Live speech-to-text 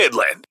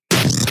Midland.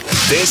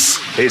 This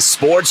is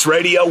Sports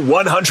Radio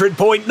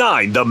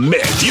 100.9 The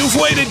Myth. You've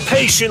waited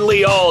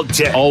patiently all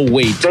day. Oh,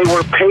 wait. They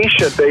were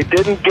patient. They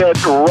didn't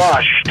get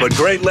rushed. But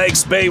Great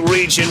Lakes Bay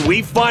region,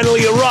 we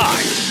finally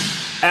arrived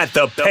at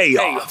the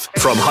Payoff.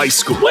 From high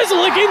school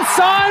Whistling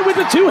inside with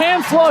a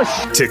two-hand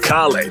flush. to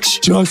college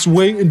Just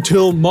wait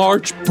until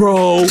March,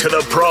 bro. to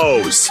the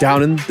pros.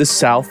 Down in the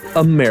South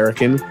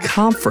American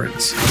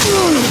Conference.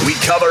 We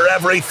cover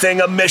everything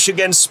a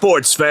Michigan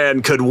sports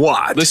fan could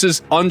want. This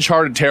is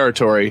uncharted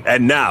territory.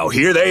 And now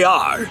here they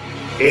are.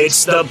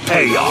 It's the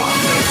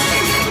Payoff.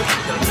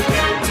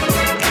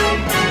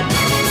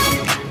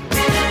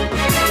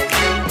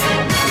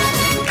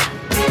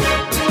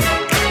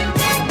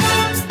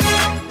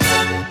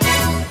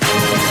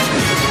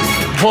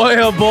 Boy,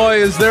 oh boy,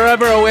 is there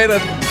ever a way to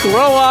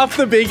throw off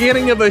the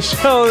beginning of a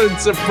show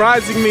that's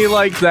surprising me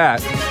like that?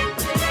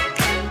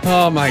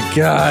 Oh my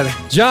God.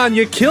 John,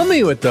 you kill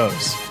me with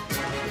those.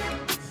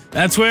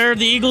 That's where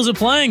the Eagles are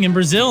playing in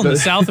Brazil in the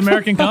South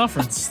American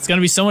Conference. It's going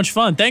to be so much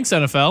fun. Thanks,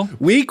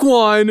 NFL. Week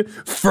 1,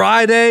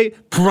 Friday,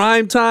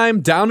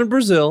 primetime, down in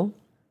Brazil.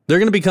 They're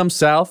going to become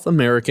South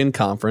American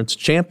Conference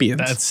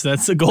champions.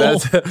 That's the goal.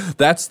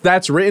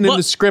 That's written in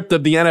the script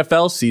of the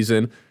NFL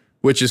season,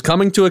 which is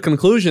coming to a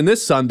conclusion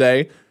this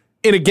Sunday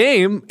in a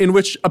game in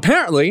which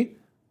apparently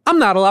I'm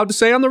not allowed to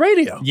say on the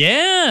radio.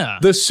 Yeah.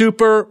 The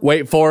Super,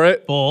 wait for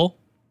it. Bowl.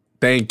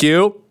 Thank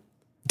you.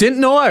 Didn't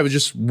know I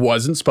just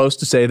wasn't supposed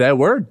to say that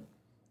word.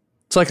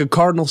 It's like a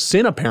cardinal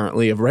sin,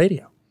 apparently, of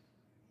radio.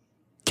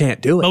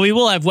 Can't do it. But we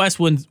will have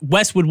Westwood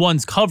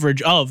One's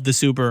coverage of the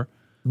Super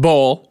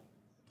Bowl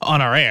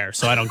on our air,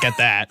 so I don't get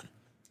that.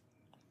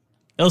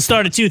 It'll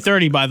start at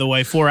 2:30, by the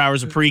way, 4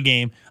 hours of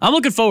pregame. I'm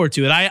looking forward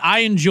to it. I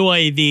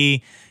enjoy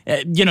the,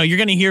 you're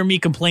going to hear me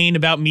complain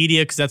about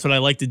media because that's what I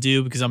like to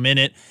do because I'm in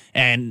it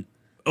and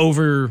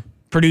overproduce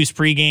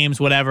pregames,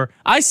 whatever.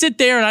 I sit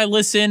there and I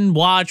listen,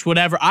 watch,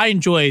 whatever. I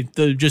enjoy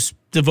just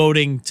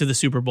devoting to the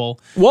Super Bowl.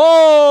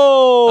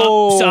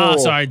 Whoa!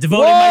 Sorry,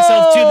 devoting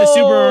myself to the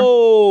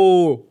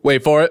Super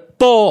Wait for it.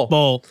 Bowl.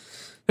 Bowl.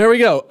 There we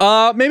go.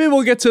 Maybe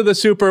we'll get to the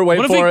Super.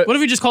 Wait for it. What if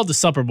we just called the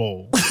Supper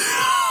Bowl?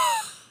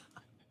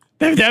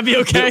 That'd be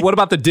okay. What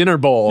about the dinner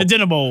bowl? The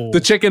dinner bowl. The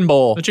chicken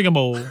bowl. The chicken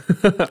bowl.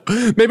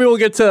 Maybe we'll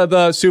get to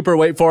the Super.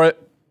 Wait for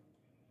it.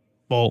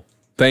 Bowl.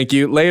 Thank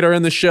you. Later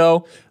in the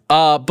show.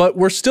 But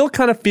we're still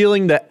kind of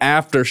feeling the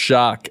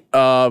aftershock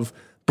of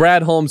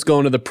Brad Holmes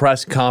going to the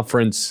press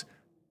conference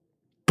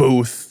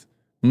booth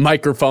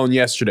microphone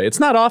yesterday. It's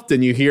not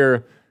often you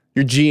hear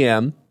your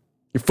GM,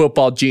 your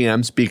football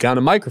GM, speak on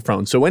a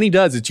microphone. So when he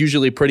does, it's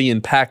usually pretty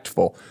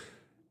impactful.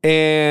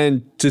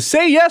 And to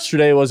say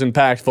yesterday was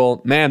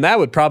impactful, man, that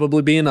would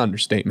probably be an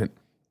understatement.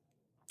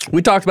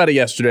 We talked about it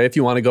yesterday. If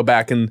you want to go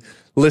back and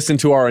listen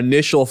to our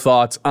initial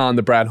thoughts on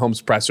the Brad Holmes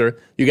presser,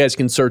 you guys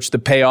can search The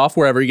Payoff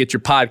wherever you get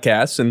your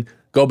podcasts and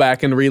go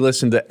back and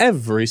re-listen to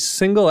every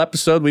single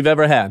episode we've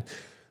ever had.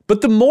 But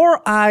the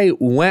more I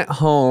went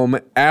home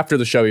after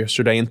the show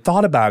yesterday and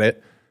thought about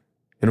it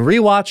and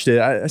rewatched it,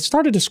 I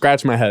started to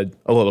scratch my head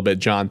a little bit,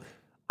 John.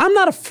 I'm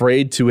not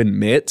afraid to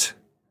admit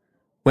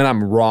when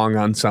I'm wrong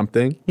on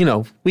something. You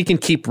know, we can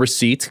keep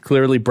receipts.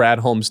 Clearly, Brad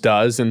Holmes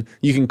does, and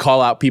you can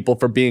call out people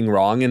for being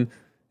wrong. And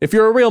if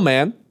you're a real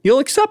man, you'll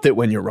accept it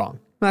when you're wrong.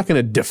 You're not going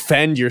to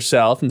defend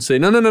yourself and say,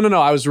 no,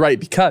 I was right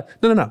because...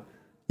 No.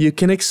 You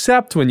can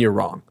accept when you're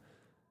wrong.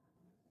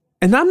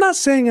 And I'm not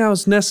saying I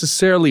was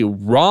necessarily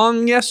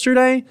wrong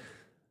yesterday,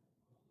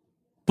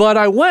 but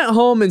I went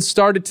home and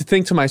started to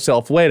think to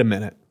myself, wait a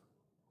minute.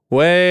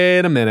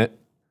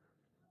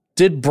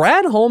 Did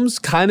Brad Holmes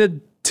kind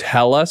of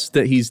tell us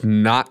that he's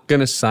not going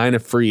to sign a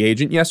free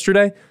agent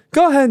yesterday?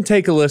 Go ahead and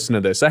take a listen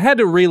to this. I had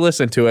to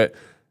re-listen to it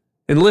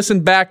and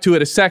listen back to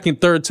it a second,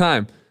 third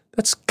time.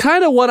 That's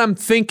kind of what I'm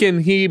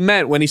thinking he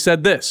meant when he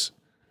said this.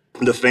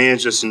 The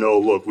fans just know,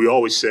 look, we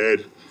always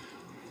said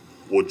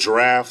we'll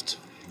draft,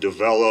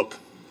 develop,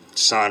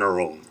 sign our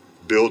own,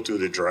 build through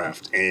the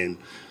draft. And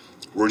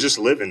we're just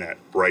living that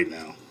right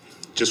now.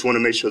 Just want to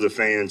make sure the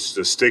fans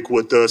to stick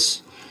with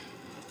us.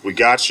 We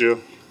got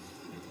you.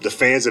 The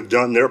fans have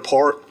done their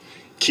part.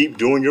 Keep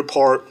doing your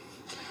part.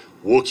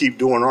 We'll keep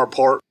doing our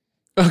part.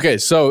 Okay,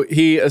 so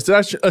he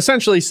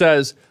essentially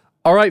says,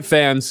 all right,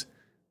 fans,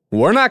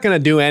 we're not going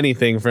to do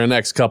anything for the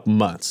next couple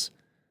months.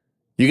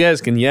 You guys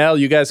can yell,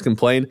 you guys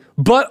complain,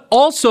 but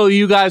also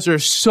you guys are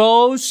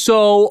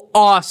so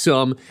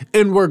awesome,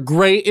 and we're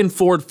great in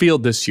Ford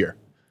Field this year.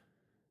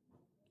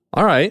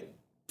 All right,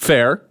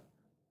 fair.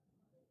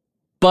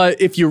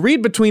 But if you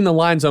read between the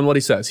lines on what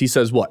he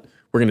says what?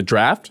 We're going to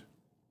draft,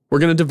 we're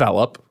going to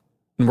develop,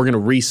 and we're going to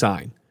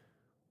re-sign.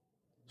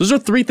 Those are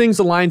three things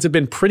the Lions have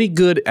been pretty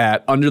good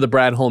at under the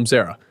Brad Holmes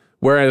era.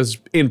 Whereas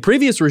in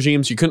previous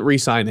regimes, you couldn't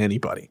re-sign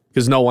anybody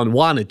because no one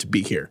wanted to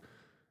be here.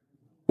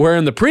 Where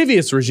in the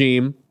previous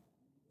regime,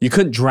 you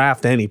couldn't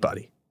draft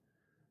anybody.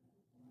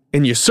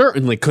 And you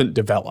certainly couldn't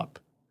develop.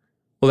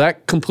 Well,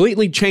 that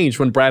completely changed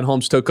when Brad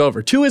Holmes took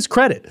over, to his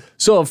credit.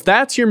 So if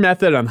that's your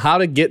method on how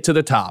to get to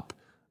the top,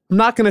 I'm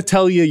not going to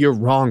tell you you're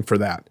wrong for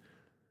that.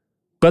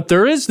 But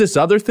there is this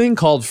other thing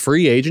called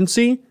free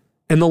agency,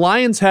 And the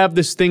Lions have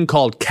this thing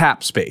called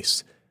cap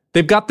space.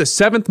 They've got the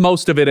 7th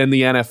most of it in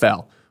the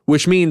NFL,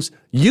 which means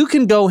you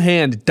can go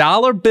hand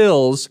dollar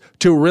bills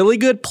to really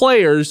good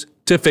players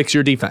to fix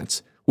your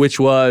defense, which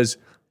was,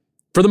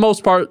 for the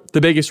most part,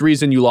 the biggest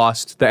reason you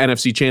lost the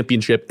NFC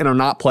Championship and are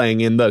not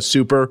playing in the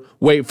Super,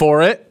 wait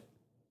for it,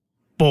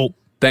 Bowl.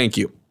 Thank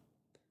you.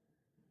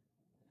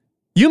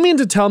 You mean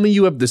to tell me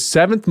you have the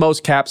 7th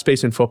most cap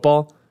space in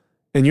football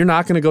and you're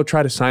not going to go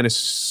try to sign a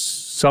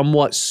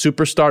somewhat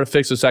superstar to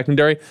fix the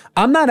secondary?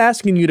 I'm not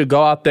asking you to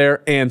go out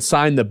there and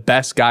sign the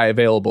best guy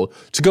available,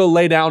 to go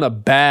lay down a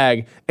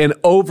bag and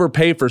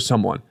overpay for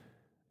someone.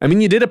 I mean,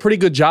 you did a pretty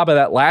good job of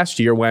that last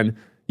year when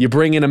you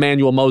bring in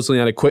Emmanuel Mosley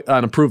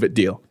on a prove-it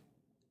deal.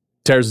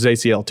 Tears his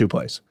ACL 2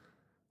 plays.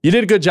 You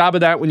did a good job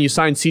of that when you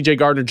signed C.J.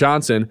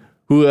 Gardner-Johnson,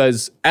 who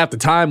was, at the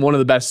time, one of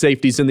the best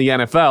safeties in the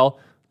NFL,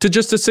 to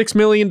just a $6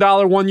 million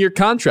one-year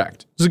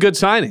contract. It was a good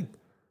signing.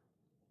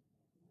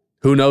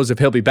 Who knows if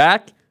he'll be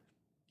back?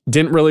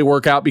 Didn't really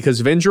work out because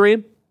of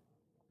injury.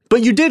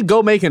 But you did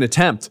go make an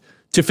attempt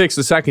to fix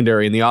the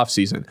secondary in the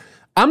offseason.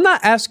 I'm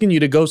not asking you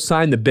to go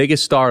sign the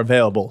biggest star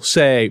available,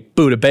 say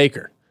Budda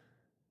Baker,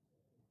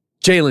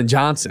 Jalen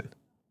Johnson,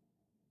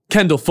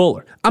 Kendall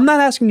Fuller. I'm not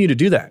asking you to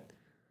do that.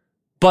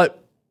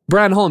 But,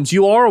 Brad Holmes,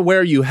 you are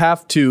aware you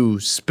have to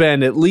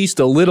spend at least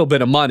a little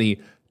bit of money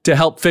to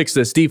help fix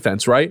this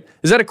defense, right?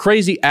 Is that a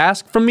crazy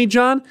ask from me,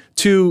 John,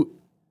 to,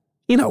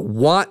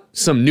 want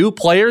some new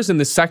players in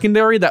the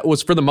secondary that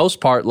was, for the most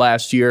part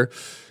last year,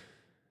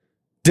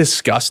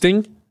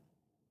 disgusting,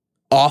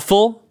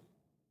 awful?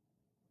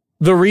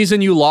 The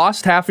reason you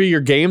lost half of your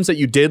games that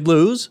you did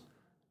lose?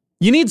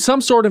 You need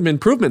some sort of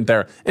improvement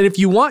there. And if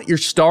you want your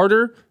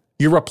starter,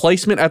 your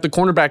replacement at the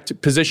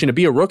cornerback position to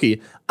be a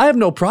rookie, I have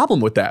no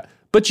problem with that.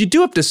 But you do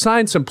have to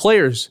sign some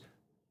players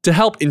to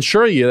help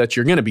ensure you that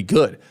you're going to be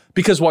good.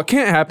 Because what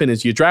can't happen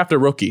is you draft a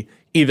rookie.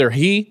 Either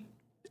he,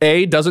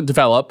 A, doesn't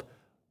develop,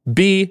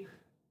 B,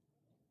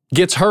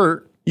 gets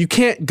hurt. You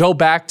can't go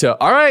back to,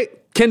 all right,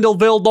 Kendall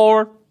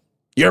Vildor,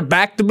 you're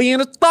back to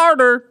being a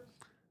starter.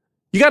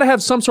 You got to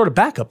have some sort of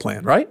backup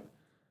plan, right?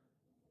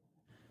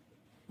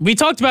 We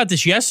talked about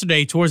this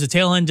yesterday towards the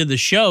tail end of the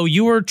show.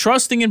 You were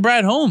trusting in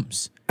Brad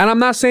Holmes. And I'm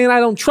not saying I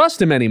don't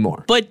trust him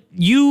anymore. But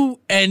you're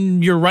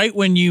right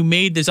when you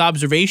made this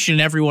observation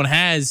everyone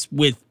has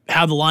with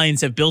how the Lions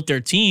have built their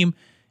team.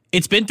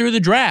 It's been through the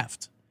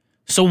draft.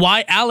 So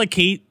why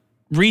allocate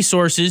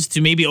resources to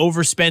maybe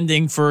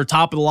overspending for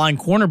top-of-the-line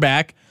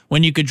cornerback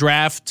when you could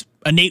draft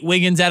a Nate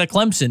Wiggins out of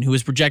Clemson, who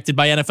was projected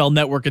by NFL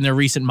Network in their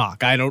recent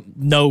mock? I don't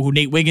know who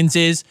Nate Wiggins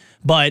is,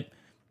 but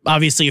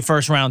obviously a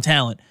first-round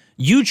talent.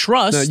 You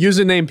trust... Now, use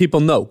a name people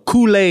know.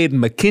 Kool-Aid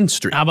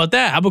McKinstry. How about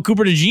that? How about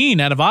Cooper DeJean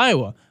out of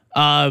Iowa?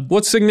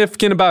 What's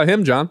significant about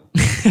him, John?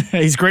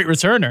 He's a great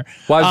returner.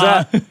 Why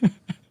is that?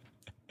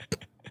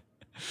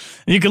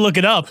 You can look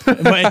it up.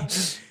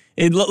 But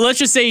let's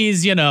just say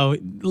he's, a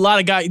lot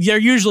of guys. They're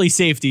usually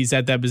safeties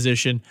at that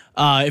position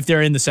if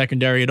they're in the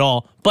secondary at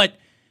all. But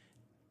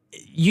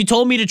you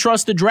told me to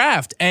trust the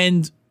draft.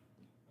 And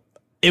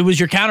it was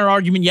your counter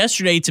argument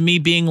yesterday to me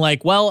being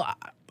like, well,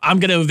 I'm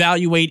going to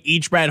evaluate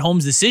each Brad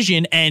Holmes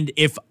decision. And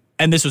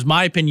this was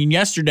my opinion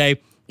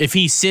yesterday, if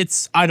he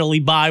sits idly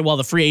by while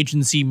the free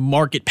agency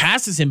market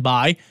passes him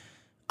by,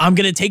 I'm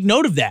going to take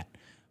note of that.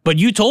 But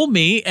you told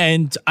me,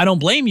 and I don't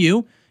blame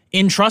you,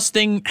 in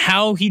trusting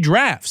how he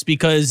drafts,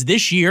 because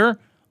this year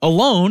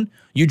alone,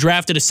 you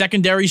drafted a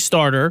secondary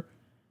starter,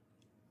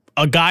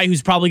 a guy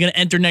who's probably going to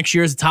enter next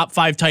year as a top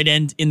 5 tight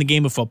end in the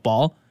game of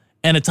football,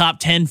 and a top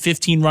 10,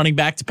 15 running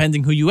back,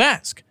 depending who you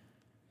ask.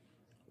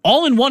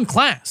 All in one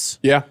class.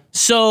 Yeah.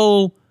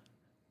 So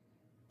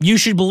you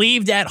should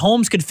believe that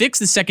Holmes could fix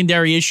the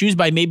secondary issues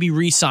by maybe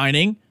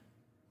re-signing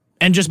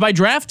and just by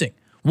drafting.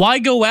 Why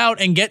go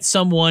out and get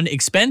someone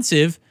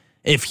expensive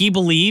if he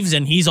believes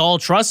and he's all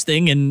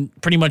trusting and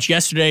pretty much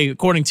yesterday,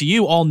 according to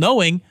you, all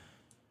knowing?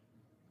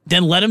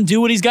 Then let him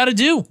do what he's got to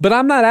do. But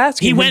I'm not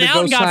asking him to go He went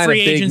out and got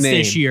free agents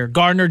this year.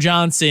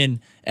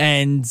 Gardner-Johnson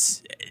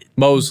and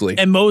Mosley.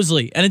 And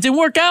it didn't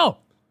work out.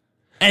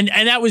 And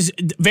that was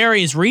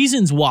various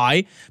reasons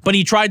why, but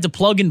he tried to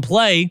plug and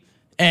play,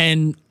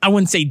 and I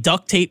wouldn't say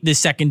duct tape this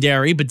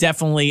secondary, but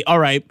definitely, all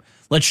right,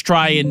 let's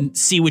try and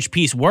see which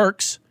piece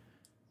works.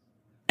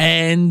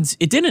 And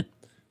it didn't.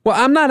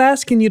 Well, I'm not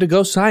asking you to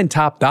go sign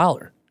top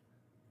dollar.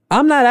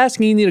 I'm not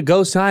asking you to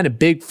go sign a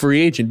big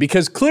free agent,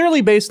 because clearly,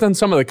 based on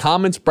some of the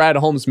comments Brad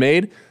Holmes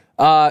made,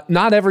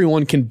 not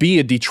everyone can be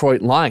a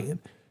Detroit Lion.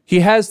 He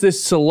has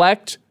this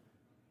select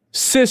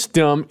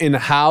system in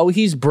how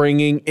he's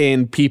bringing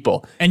in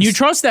people. And you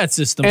trust that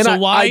system. And so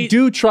why? I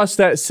do trust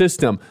that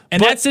system.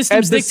 And that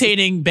system's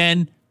dictating,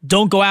 Ben,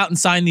 don't go out and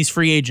sign these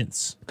free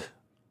agents.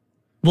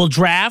 We'll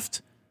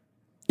draft.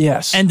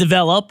 Yes. And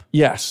develop.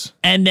 Yes.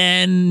 And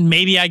then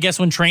maybe, I guess,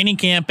 when training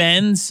camp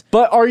ends,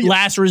 but are you,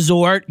 last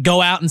resort,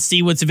 go out and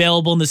see what's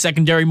available in the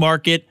secondary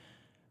market.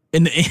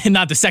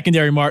 Not the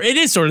secondary market. It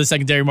is sort of the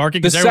secondary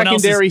market. The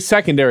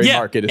secondary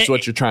market is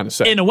what you're trying to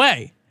say. In a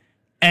way.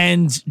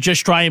 And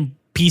just try and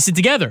piece it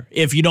together.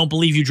 If you don't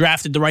believe you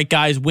drafted the right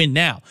guys, win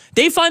now.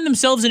 They find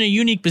themselves in a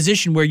unique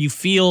position where you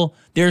feel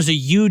there's a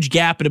huge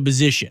gap at a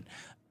position.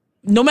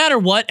 No matter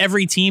what,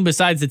 every team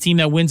besides the team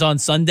that wins on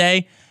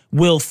Sunday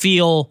will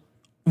feel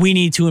we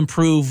need to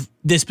improve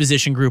this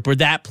position group or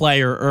that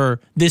player or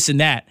this and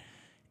that.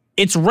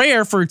 It's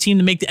rare for a team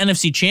to make the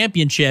NFC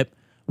Championship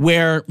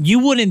where you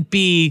wouldn't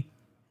be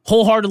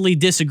wholeheartedly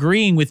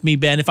disagreeing with me,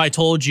 Ben, if I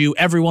told you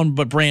everyone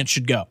but Branch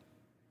should go.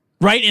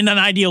 Right? In an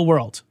ideal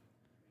world.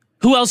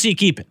 Who else are you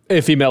keeping?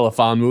 Ify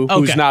Melifonwu,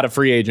 who's not a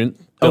free agent.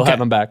 They'll have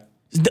him back.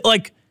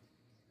 Like,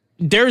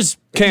 there's...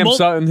 Cam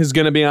Sutton is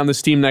going to be on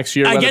this team next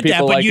year, I whether get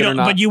people that, like it or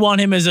not. But you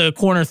want him as a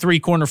corner 3,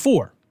 corner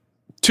 4.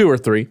 2 or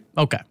 3.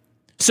 Okay.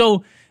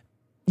 So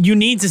you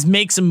need to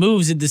make some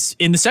moves in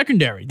the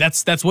secondary.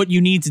 That's what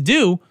you need to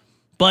do.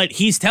 But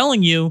he's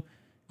telling you,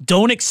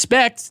 don't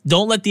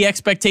let the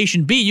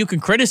expectation be. You can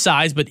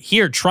criticize, but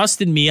here,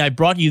 trust in me. I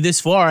brought you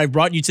this far. I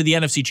brought you to the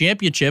NFC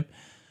Championship.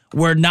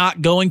 We're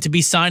not going to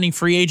be signing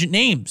free agent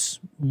names.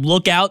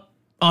 Look out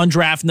on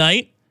draft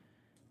night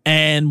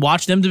and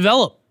watch them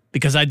develop,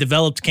 because I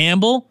developed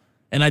Campbell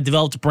and I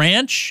developed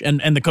Branch,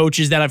 and the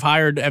coaches that I've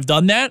hired have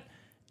done that.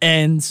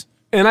 And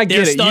I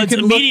get it. Studs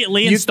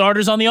immediately and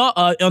starters on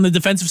the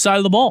defensive side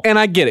of the ball. And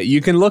I get it.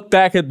 You can look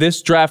back at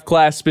this draft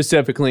class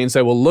specifically and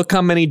say, well, look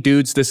how many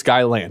dudes this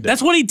guy landed.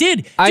 That's what he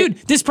did. Dude,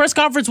 this press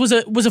conference was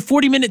a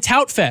 40-minute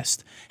tout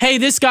fest. Hey,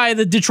 this guy,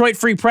 the Detroit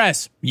Free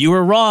Press, you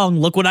were wrong.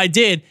 Look what I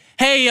did.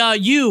 Hey,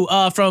 you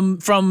from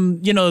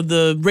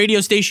the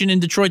radio station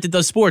in Detroit that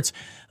does sports,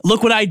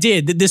 look what I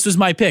did. This was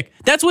my pick.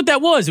 That's what that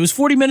was. It was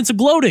 40 minutes of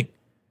gloating.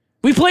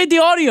 We played the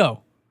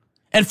audio.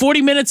 And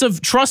 40 minutes of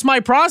trust my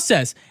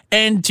process.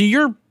 And to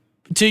your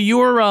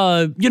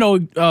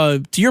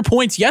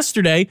points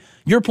yesterday,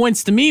 your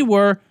points to me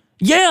were,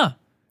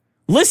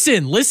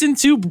 listen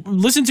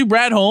to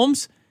Brad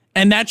Holmes,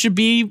 and that should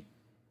be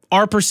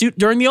our pursuit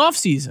during the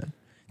offseason.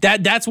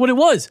 That's what it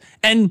was.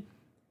 And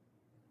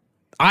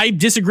I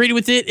disagreed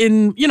with it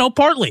in,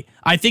 partly.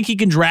 I think he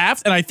can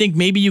draft, and I think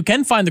maybe you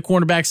can find the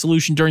cornerback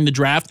solution during the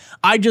draft.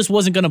 I just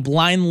wasn't going to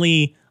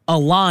blindly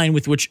align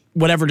with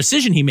whatever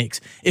decision he makes.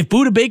 If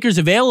Budda Baker's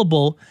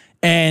available,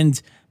 and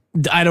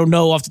I don't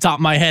know off the top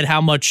of my head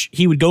how much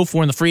he would go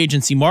for in the free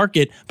agency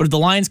market, but if the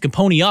Lions can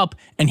pony up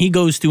and he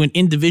goes to an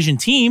in-division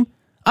team,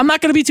 I'm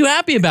not going to be too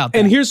happy about that.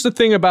 And here's the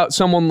thing about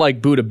someone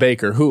like Budda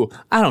Baker, who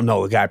I don't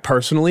know the guy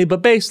personally,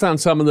 but based on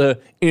some of the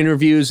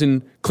interviews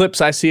and clips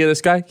I see of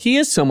this guy, he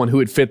is someone who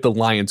would fit the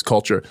Lions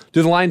culture.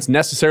 Do the Lions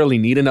necessarily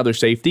need another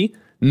safety?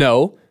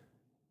 No.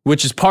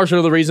 Which is partial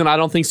to the reason I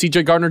don't think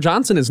C.J.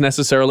 Gardner-Johnson is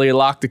necessarily a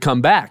lock to come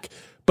back.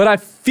 But I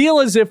feel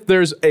as if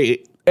there's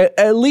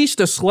at least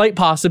a slight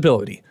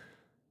possibility,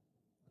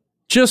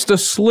 just a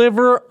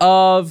sliver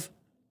of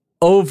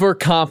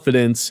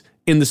overconfidence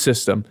in the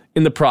system,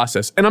 in the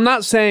process. And I'm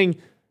not saying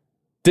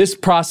this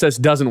process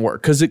doesn't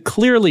work, because it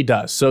clearly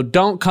does. So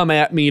don't come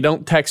at me,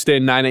 don't text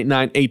in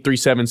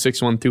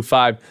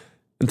 989-837-6125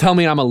 and tell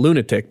me I'm a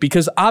lunatic,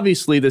 because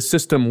obviously the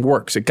system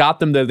works. It got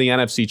them to the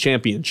NFC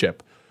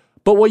Championship.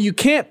 But what you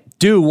can't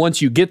do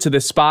once you get to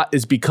this spot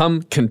is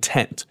become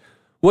content.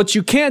 What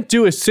you can't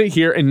do is sit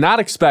here and not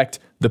expect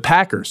the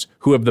Packers,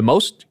 who have the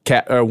most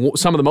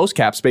some of the most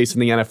cap space in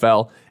the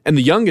NFL and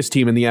the youngest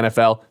team in the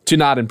NFL, to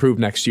not improve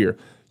next year.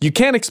 You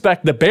can't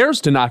expect the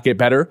Bears to not get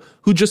better,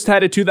 who just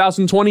had a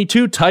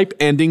 2022 type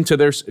ending to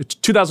their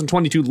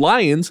 2022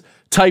 Lions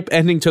type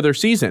ending to their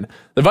season.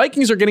 The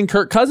Vikings are getting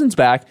Kirk Cousins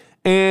back,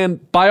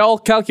 and by all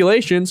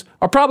calculations,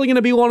 are probably going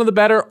to be one of the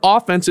better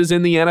offenses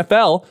in the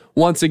NFL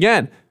once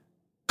again.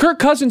 Kirk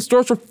Cousins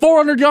throws for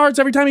 400 yards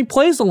every time he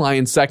plays the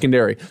Lions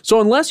secondary. So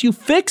unless you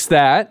fix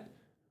that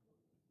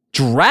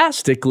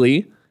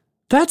drastically,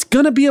 that's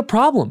going to be a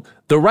problem.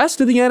 The rest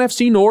of the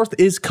NFC North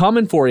is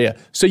coming for you.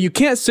 So you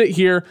can't sit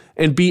here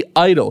and be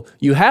idle.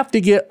 You have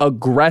to get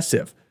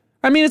aggressive.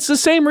 I mean, it's the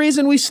same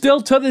reason we still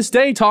to this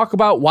day talk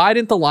about why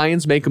didn't the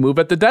Lions make a move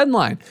at the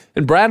deadline?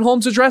 And Brad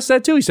Holmes addressed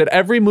that too. He said,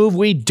 every move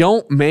we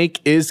don't make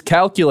is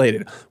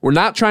calculated. We're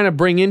not trying to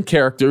bring in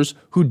characters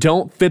who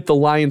don't fit the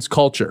Lions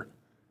culture.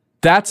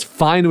 That's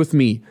fine with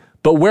me.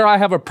 But where I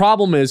have a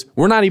problem is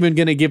we're not even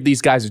going to give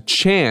these guys a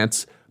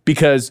chance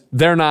because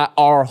they're not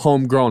our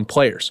homegrown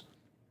players.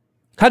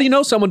 How do you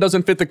know someone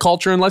doesn't fit the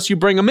culture unless you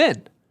bring them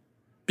in?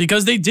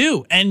 Because they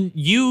do. And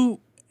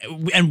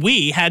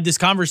we had this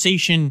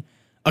conversation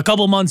a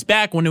couple months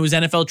back when it was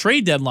NFL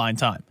trade deadline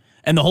time.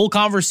 And the whole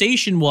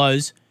conversation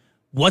was,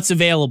 what's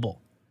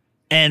available?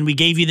 And we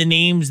gave you the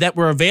names that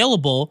were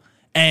available.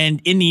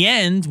 And in the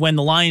end, when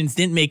the Lions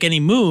didn't make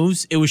any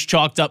moves, it was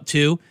chalked up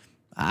to,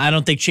 I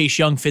don't think Chase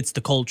Young fits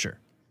the culture.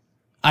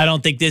 I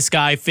don't think this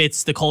guy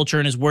fits the culture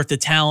and is worth the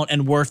talent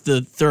and worth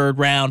the 3rd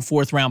round,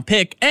 4th round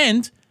pick.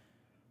 And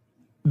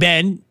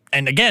Ben,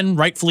 and again,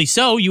 rightfully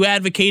so, you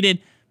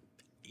advocated,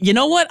 you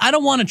know what? I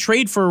don't want to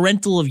trade for a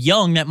rental of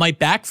Young that might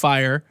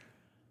backfire.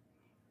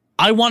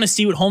 I want to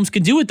see what Holmes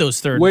can do with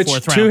those third Which,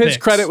 and fourth round to his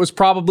picks. credit, was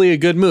probably a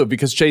good move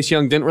because Chase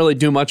Young didn't really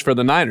do much for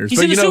the Niners. He's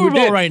but in the you know Super who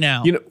Bowl did? right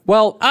now.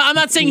 Well, I'm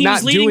not saying he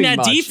was leading doing that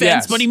much. defense,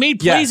 Yes. but he made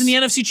plays in the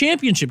NFC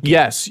Championship game.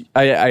 Yes,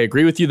 I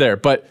agree with you there.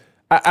 But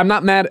I'm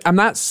not mad. I'm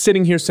not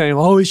sitting here saying,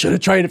 "Oh, he should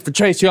have traded for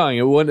Chase Young."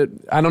 It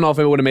wouldn't. I don't know if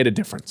it would have made a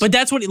difference. But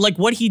that's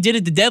what he did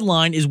at the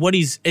deadline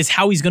is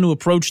how he's going to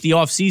approach the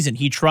offseason.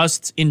 He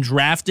trusts in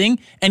drafting,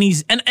 and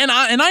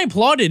I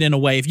applaud it in a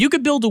way. If you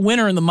could build a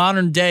winner in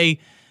modern day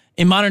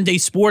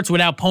sports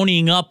without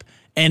ponying up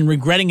and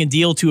regretting a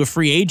deal to a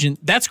free agent,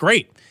 that's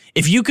great.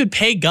 If you could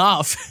pay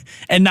Goff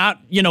and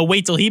not,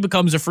 wait till he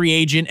becomes a free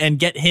agent and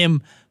get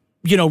him,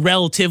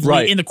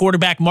 relatively in the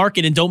quarterback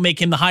market and don't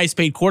make him the highest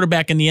paid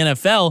quarterback in the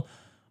NFL,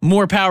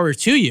 more power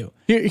to you.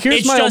 Here's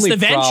it's my just only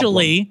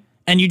eventually, problem.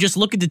 And you just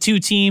look at the two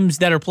teams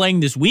that are playing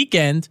this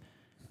weekend,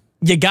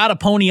 you got to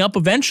pony up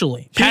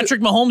eventually.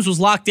 Patrick Mahomes was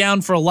locked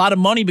down for a lot of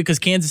money because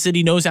Kansas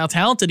City knows how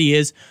talented he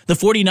is. The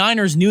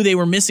 49ers knew they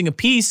were missing a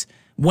piece,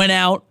 went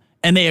out,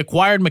 and they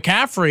acquired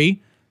McCaffrey.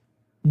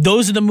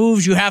 Those are the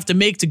moves you have to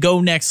make to go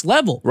next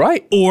level.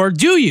 Right. Or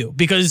do you?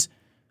 Because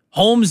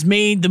Holmes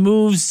made the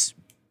moves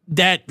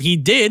that he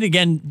did,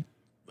 again,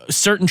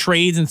 certain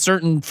trades and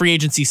certain free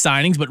agency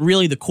signings, but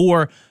really the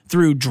core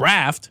through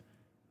draft,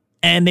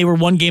 and they were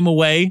one game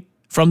away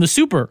from the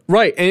Super.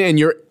 Right, and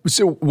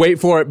so wait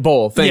for it,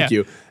 bowl. Thank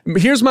you.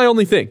 Here's my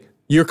only thing.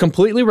 You're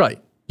completely right.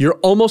 You're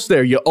almost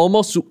there. You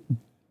almost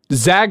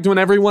zagged when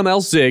everyone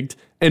else zigged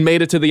and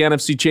made it to the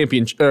NFC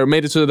Championship, or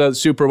made it to the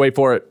Super, wait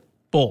for it,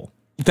 bowl.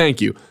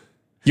 Thank you.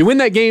 You win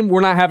that game,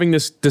 we're not having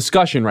this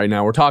discussion right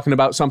now. We're talking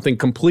about something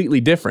completely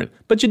different,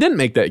 but you didn't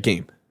make that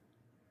game.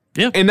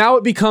 Yeah. And now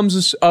it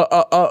becomes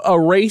a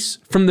race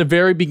from the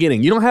very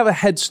beginning. You don't have a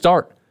head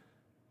start.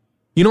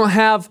 You don't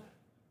have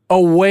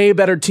a way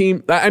better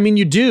team. I mean,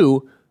 you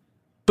do,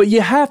 but you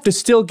have to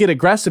still get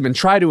aggressive and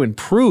try to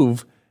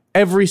improve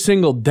every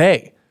single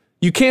day.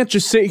 You can't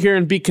just sit here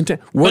and be content.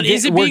 We're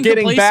getting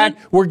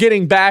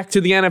back to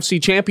the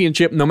NFC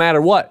Championship no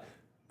matter what.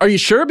 Are you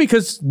sure?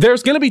 Because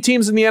there's going to be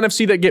teams in the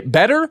NFC that get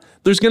better.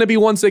 There's going to be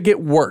ones that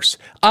get worse.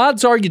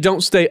 Odds are you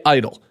don't stay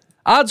idle.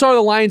 Odds are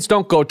the Lions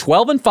don't go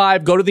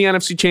 12-5, go to the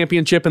NFC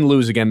Championship, and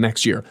lose again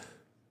next year.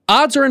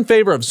 Odds are in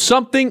favor of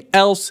something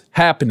else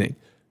happening.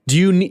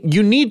 You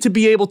need to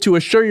be able to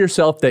assure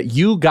yourself that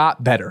you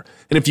got better.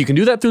 And if you can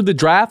do that through the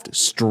draft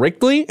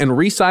strictly and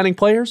re-signing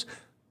players,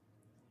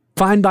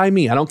 fine by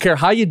me. I don't care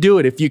how you do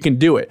it if you can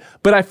do it.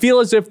 But I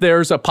feel as if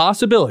there's a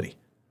possibility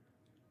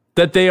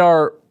that they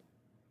are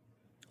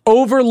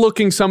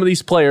overlooking some of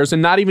these players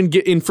and not even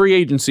get in free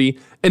agency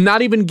and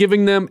not even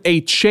giving them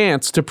a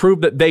chance to prove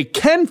that they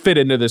can fit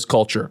into this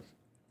culture.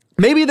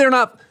 Maybe they're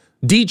not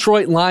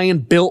Detroit Lion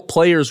built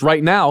players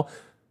right now.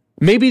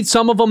 Maybe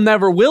some of them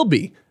never will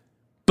be.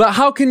 But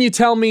how can you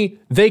tell me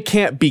they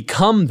can't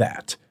become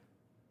that?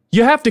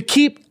 You have to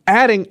keep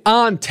adding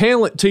on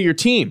talent to your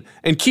team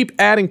and keep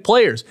adding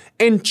players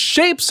and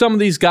shape some of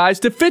these guys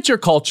to fit your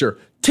culture.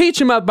 Teach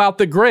them about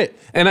the grit.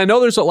 And I know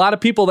there's a lot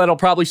of people that'll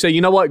probably say, you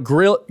know what,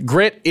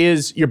 grit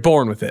is, you're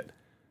born with it.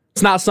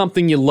 It's not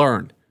something you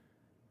learn.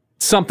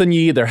 It's something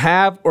you either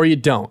have or you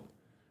don't.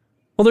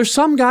 Well, there's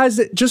some guys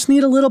that just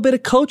need a little bit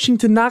of coaching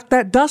to knock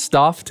that dust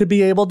off to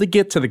be able to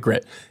get to the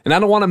grit. And I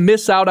don't want to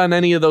miss out on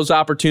any of those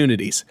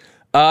opportunities.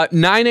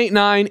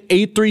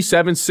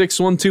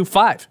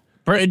 989-837-6125.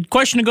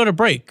 Question to go to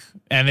break,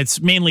 and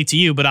it's mainly to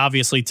you, but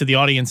obviously to the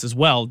audience as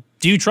well.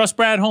 Do you trust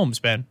Brad Holmes,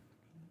 Ben?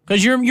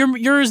 Because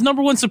you're his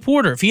number one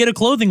supporter. If he had a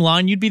clothing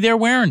line, you'd be there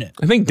wearing it.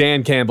 I think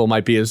Dan Campbell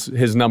might be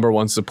his number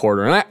one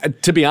supporter.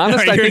 And to be honest,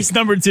 I think he's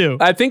number two.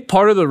 I think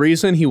part of the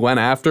reason he went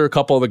after a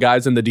couple of the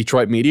guys in the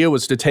Detroit media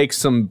was to take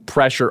some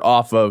pressure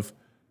off of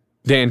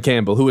Dan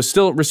Campbell, who was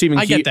still receiving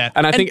I get that.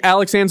 And I think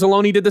Alex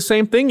Anzalone did the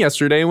same thing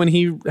yesterday when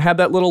he had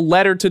that little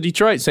letter to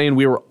Detroit saying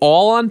we were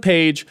all on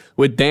page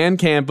with Dan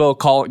Campbell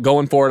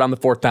going for it on the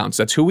fourth downs.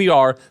 That's who we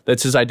are.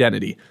 That's his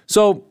identity.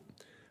 So,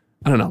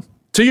 I don't know.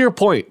 To your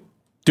point,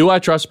 do I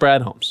trust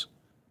Brad Holmes?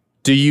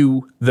 Do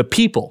you, the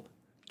people,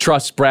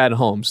 trust Brad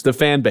Holmes, the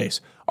fan base?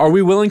 Are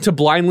we willing to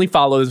blindly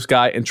follow this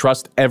guy and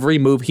trust every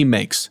move he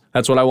makes?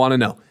 That's what I want to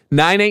know.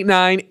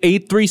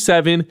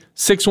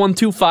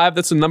 989-837-6125.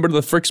 That's the number to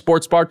the Frick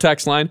Sports Bar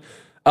text line.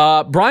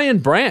 Brian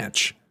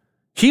Branch,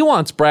 he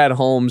wants Brad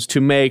Holmes to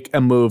make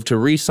a move to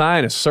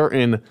re-sign a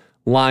certain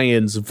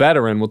Lions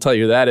veteran. We'll tell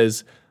you that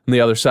is on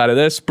the other side of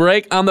this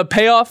break on The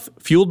Payoff,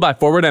 fueled by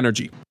Forward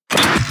Energy.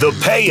 The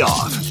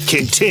Payoff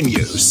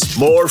continues.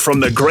 More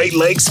from the Great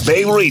Lakes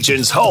Bay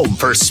region's home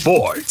for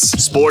sports.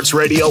 Sports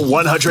Radio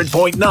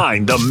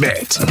 100.9 The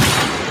Mitt.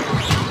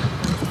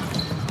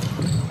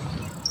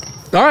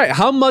 All right,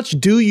 how much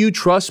do you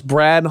trust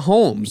Brad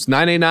Holmes?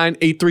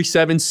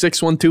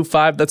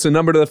 989-837-6125. That's the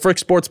number to the Frick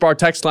Sports Bar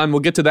text line. We'll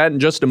get to that in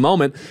just a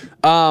moment.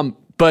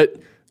 But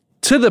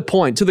to the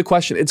point, to the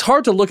question, it's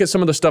hard to look at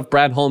some of the stuff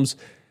Brad Holmes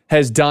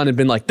has done and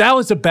been like, that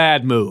was a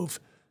bad move.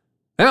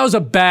 That was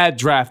a bad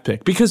draft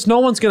pick, because no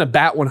one's going to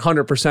bat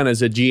 100%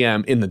 as a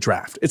GM in the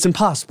draft. It's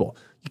impossible.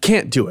 You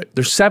can't do it.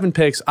 There's 7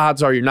 picks.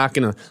 Odds are you're not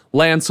going to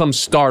land some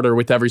starter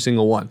with every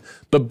single one.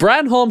 But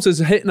Brad Holmes is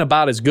hitting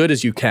about as good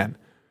as you can.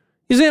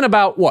 He's in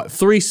about,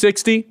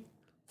 360,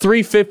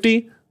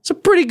 350. It's a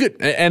pretty good,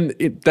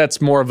 and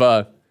that's more of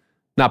a,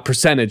 not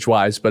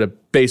percentage-wise, but a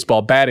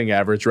baseball batting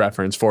average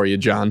reference for you,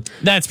 John.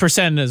 That's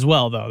percent as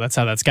well, though. That's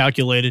how that's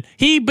calculated.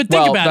 But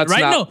think about it,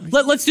 right?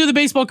 Let's do the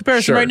baseball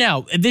comparison right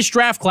now. This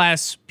draft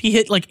class, he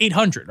hit like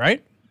 800,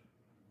 right?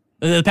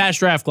 The past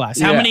draft class.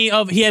 How many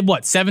he had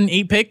 7,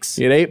 8 picks?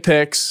 He had 8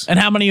 picks. And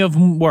how many of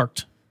them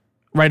worked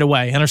right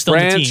away and are still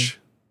on the team?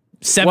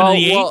 7 of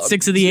the 8?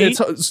 6 of the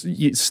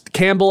 8?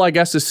 Campbell, I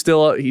guess, is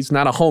still, he's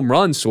not a home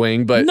run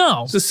swing, but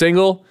it's a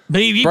single.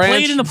 But he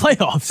played in the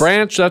playoffs.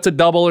 Branch, that's a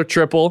double or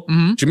triple.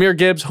 Mm-hmm. Jameer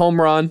Gibbs,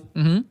 home run.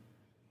 Mm-hmm.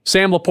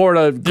 Sam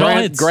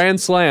Laporta, grand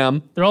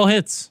slam. They're all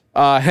hits.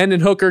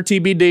 Hendon Hooker,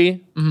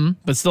 TBD. Mm-hmm.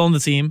 But still on the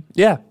team.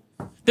 Yeah.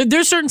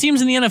 There's certain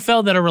teams in the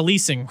NFL that are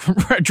releasing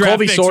draft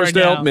Colby picks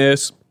Sorsdale, right now.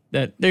 miss.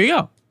 There you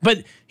go.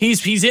 But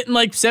he's hitting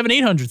like 700,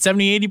 800,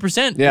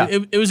 70-80%. Yeah.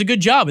 It was a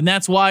good job. And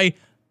that's why,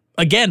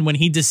 again, when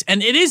he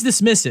and it is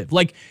dismissive.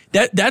 Like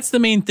that's the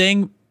main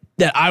thing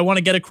that I want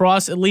to get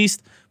across, at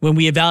least when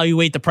we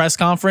evaluate the press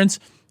conference.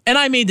 And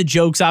I made the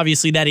jokes,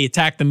 obviously, that he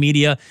attacked the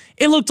media.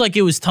 It looked like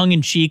it was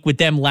tongue-in-cheek with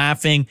them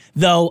laughing,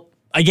 though,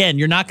 again,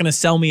 you're not going to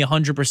sell me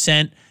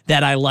 100%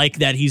 that I like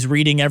that he's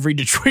reading every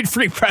Detroit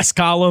Free Press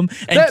column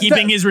and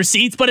keeping his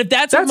receipts. But if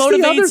that's what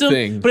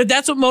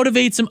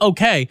motivates him,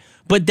 okay.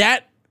 But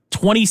that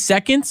 20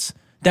 seconds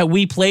that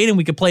we played, and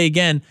we could play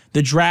again,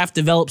 the draft,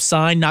 develop,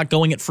 sign, not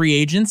going at free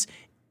agents,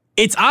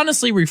 it's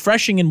honestly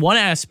refreshing in one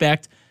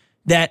aspect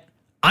that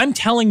I'm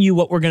telling you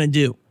what we're going to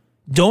do.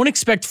 Don't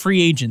expect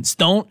free agents.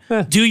 Don't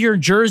do your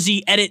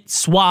jersey edit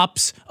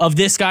swaps of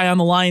this guy on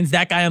the Lions,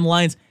 that guy on the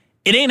Lions.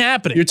 It ain't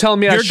happening. You're telling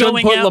me I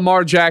shouldn't put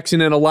Lamar Jackson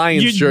in a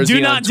Lions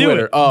jersey on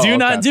Twitter? Do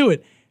not do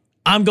it.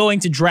 I'm going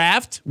to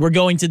draft, we're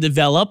going to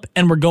develop,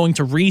 and we're going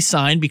to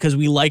re-sign because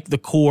we like the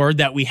core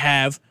that we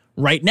have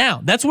right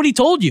now. That's what he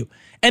told you.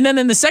 And then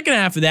in the second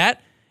half of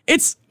that,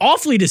 it's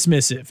awfully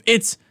dismissive.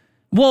 It's,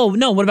 whoa,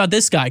 no, what about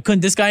this guy?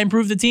 Couldn't this guy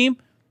improve the team?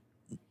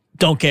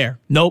 Don't care.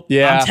 Nope.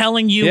 Yeah. I'm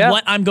telling you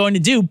what I'm going to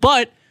do.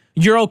 But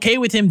you're okay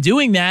with him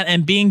doing that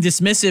and being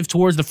dismissive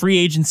towards the free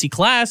agency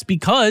class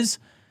because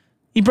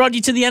he brought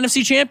you to the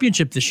NFC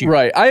Championship this year.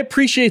 Right. I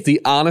appreciate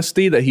the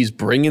honesty that he's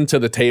bringing to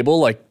the table.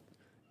 Like,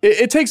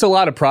 it takes a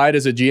lot of pride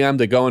as a GM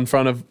to go in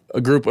front of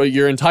a group of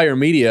your entire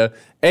media.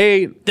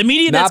 The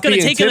media that's going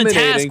to take him to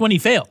task when he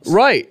fails.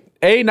 Right.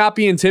 Not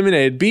be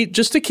intimidated. B,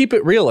 just to keep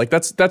it real. Like,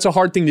 that's a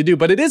hard thing to do.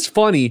 But it is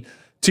funny,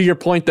 to your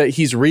point, that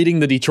he's reading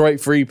the Detroit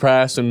Free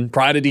Press and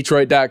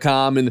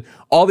prideofdetroit.com and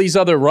all these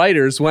other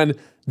writers when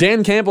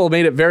Dan Campbell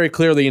made it very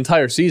clear the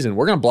entire season,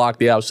 we're going to block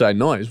the outside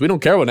noise. We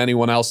don't care what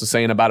anyone else is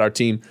saying about our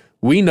team.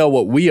 We know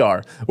what we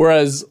are.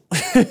 Whereas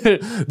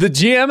the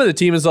GM of the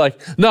team is like,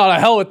 no, the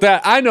hell with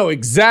that. I know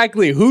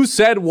exactly who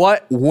said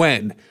what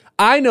when.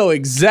 I know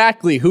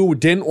exactly who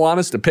didn't want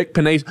us to pick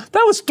Panay.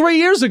 That was 3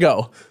 years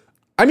ago.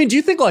 I mean, do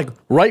you think like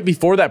right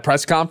before that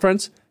press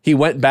conference, he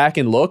went back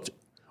and looked?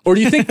 Or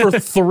do you think for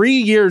 3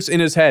 years in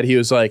his head, he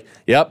was like,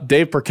 yep,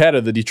 Dave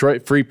Perketta, the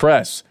Detroit Free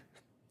Press.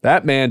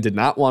 That man did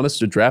not want us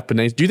to draft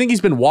Panay. Do you think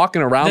he's been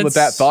walking around with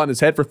that thought in his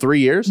head for 3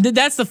 years?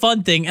 That's the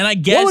fun thing. And I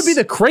guess... What would be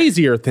the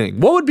crazier thing?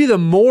 What would be the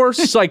more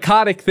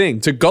psychotic thing?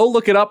 To go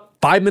look it up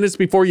 5 minutes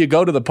before you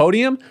go to the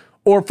podium?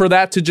 Or for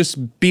that to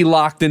just be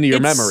locked into your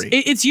memory?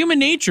 It's human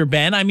nature,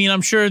 Ben. I mean,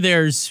 I'm sure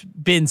there's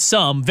been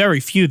some, very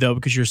few though,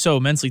 because you're so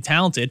immensely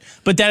talented,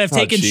 but that have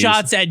taken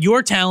shots at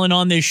your talent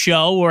on this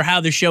show or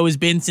how the show has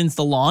been since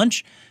the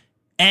launch.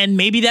 And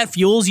maybe that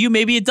fuels you,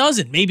 maybe it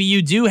doesn't. Maybe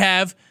you do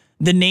have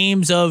the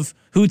names of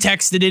who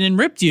texted in and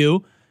ripped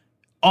you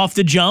off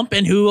the jump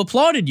and who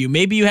applauded you.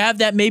 Maybe you have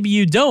that, maybe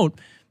you don't.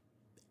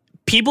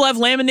 People have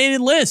laminated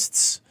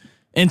lists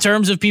in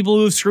terms of people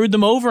who have screwed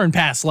them over in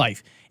past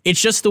life. It's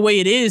just the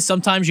way it is.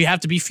 Sometimes you have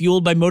to be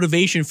fueled by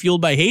motivation,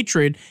 fueled by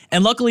hatred.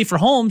 And luckily for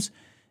Holmes,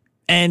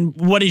 and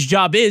what his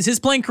job is, his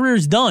playing career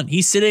is done.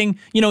 He's sitting,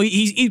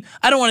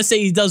 I don't want to say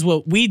he does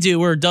what we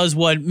do or does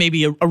what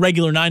maybe a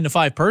regular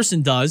 9-to-5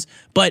 person does,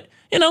 but,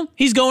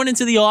 he's going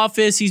into the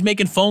office, he's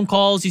making phone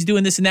calls, he's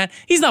doing this and that.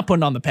 He's not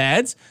putting on the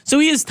pads. So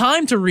he has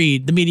time to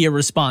read the media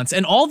response.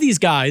 And all these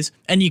guys,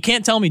 and you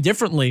can't tell me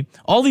differently,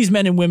 all these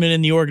men and women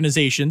in the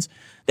organizations,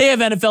 they have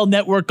NFL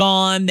Network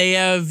on. They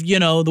have,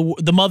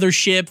 the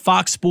mothership,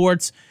 Fox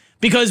Sports,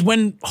 because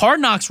when Hard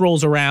Knocks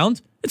rolls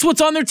around, it's what's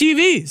on their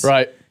TVs.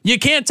 Right. You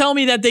can't tell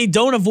me that they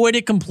don't avoid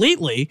it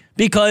completely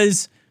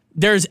because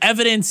there's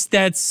evidence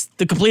that's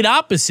the complete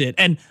opposite.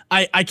 And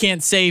I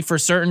can't say for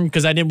certain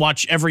because I didn't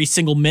watch every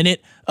single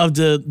minute of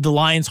the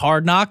Lions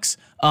Hard Knocks.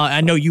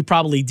 I know you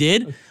probably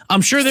did. I'm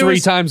sure there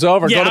was 3 times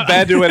over. Yeah, go to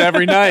bed, do it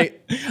every night.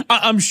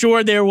 I'm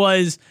sure there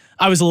was.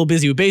 I was a little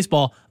busy with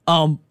baseball.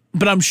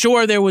 But I'm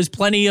sure there was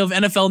plenty of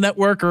NFL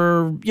Network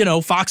or,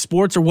 Fox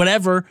Sports or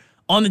whatever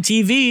on the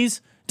TVs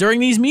during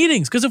these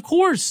meetings. Because, of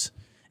course.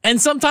 And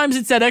sometimes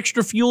it's that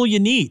extra fuel you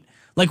need.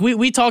 Like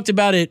we talked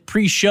about it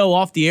pre-show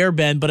off the air,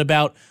 Ben, but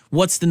about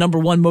what's the number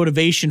one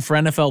motivation for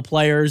NFL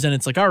players. And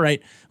it's like, all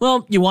right,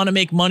 well, you want to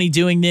make money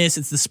doing this.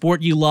 It's the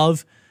sport you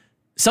love.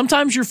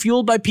 Sometimes you're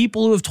fueled by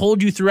people who have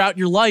told you throughout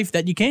your life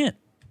that you can't.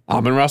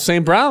 Amon-Ra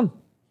St. Brown.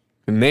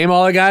 Name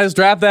all the guys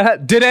drafted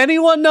that. Did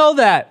anyone know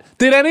that?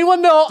 Did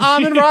anyone know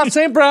Amon-Ra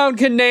St. Brown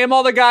can name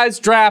all the guys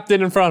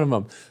drafted in front of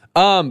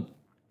him?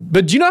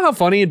 But do you know how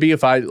funny it'd be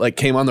if I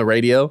came on the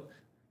radio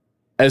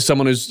as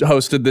someone who's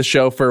hosted this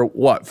show for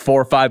 4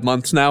 or 5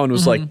 months now and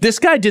was like, this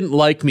guy didn't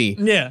like me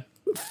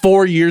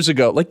 4 years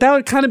ago. Like, that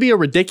would kind of be a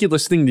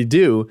ridiculous thing to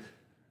do.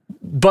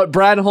 But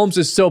Brad Holmes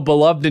is so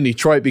beloved in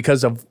Detroit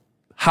because of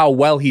how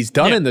well he's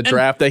done in the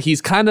draft that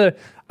he's kind of,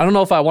 I don't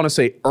know if I want to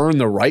say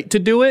earned the right to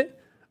do it,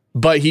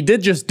 but he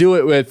did just do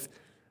it with,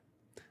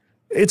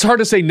 it's hard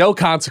to say no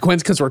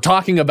consequence because we're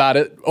talking about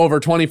it over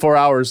 24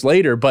 hours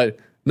later, but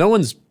no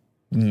one's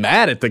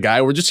mad at the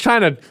guy. We're just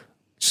trying to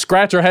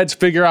scratch our heads,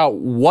 figure out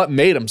what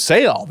made him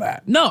say all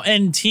that. No,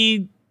 and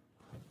he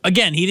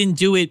didn't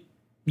do it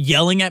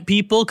yelling at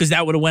people because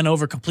that would have went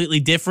over completely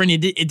different.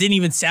 It didn't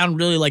even sound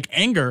really like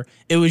anger.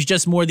 It was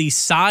just more these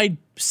side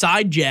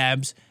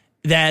jabs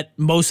that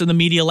most of the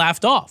media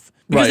laughed off.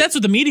 Because that's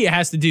what the media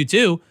has to do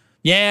too.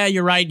 Yeah,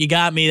 you're right. You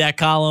got me. That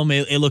column,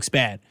 it looks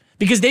bad.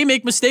 Because they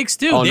make mistakes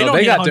too. Oh,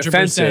 they got 100%.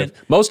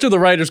 Defensive. Most of the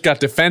writers got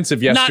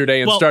defensive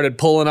yesterday and started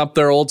pulling up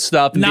their old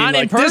stuff and being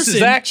like, this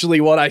is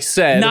actually what I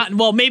said.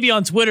 Maybe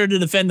on Twitter to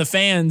defend the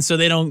fans so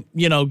they don't,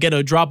 get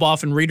a drop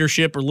off in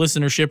readership or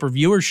listenership or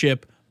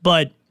viewership.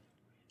 But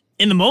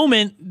in the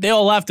moment, they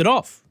all laughed it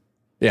off.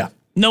 Yeah.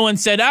 No one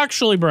said,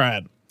 actually,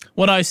 Brad,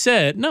 what I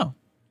said, no.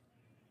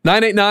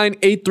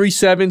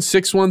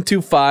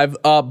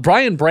 989-837-6125.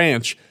 Brian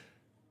Branch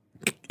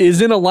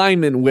is in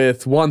alignment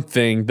with one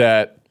thing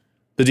that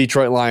the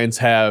Detroit Lions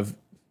have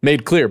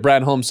made clear.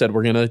 Brad Holmes said,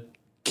 we're going to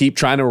keep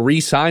trying to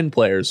re-sign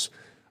players.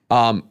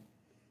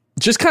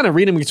 Just kind of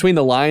reading between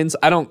the lines,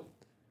 I don't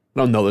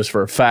know this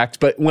for a fact,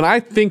 but when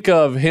I think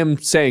of him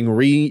saying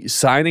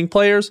re-signing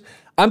players,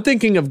 I'm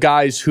thinking of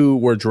guys who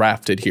were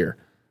drafted here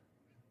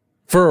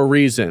for a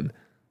reason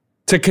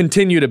to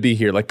continue to be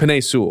here, like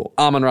Penei Sewell,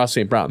 Amon-Ra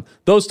St. Brown,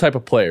 those type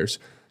of players.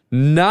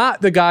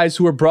 Not the guys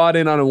who were brought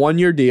in on a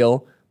one-year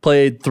deal,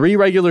 played 3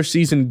 regular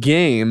season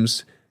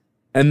games,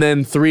 and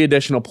then 3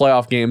 additional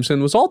playoff games,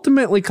 and was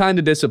ultimately kind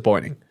of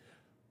disappointing.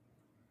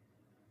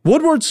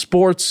 Woodward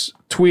Sports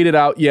tweeted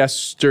out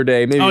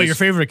yesterday. Maybe your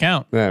favorite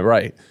account. Yeah,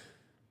 right.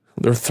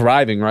 They're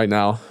thriving right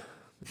now.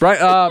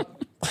 Right.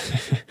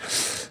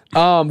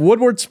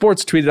 Woodward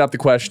Sports tweeted out the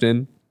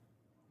question,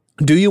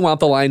 do you want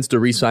the Lions to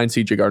re-sign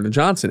C.J.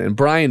 Gardner-Johnson? And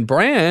Brian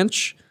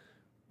Branch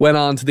went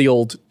on to the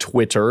old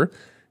Twitter,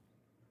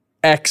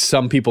 X,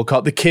 some people call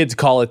it, the kids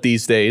call it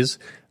these days,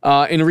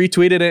 and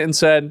retweeted it and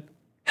said,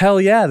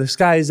 hell yeah, this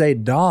guy is a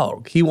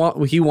dog. He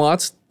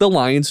wants the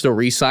Lions to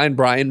re-sign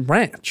Brian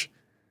Branch.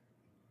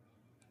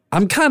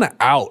 I'm kind of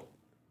out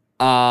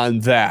on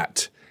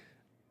that.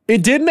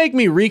 It did make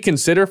me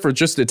reconsider for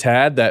just a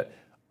tad that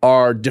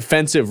our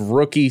defensive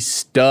rookie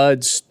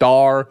stud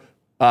star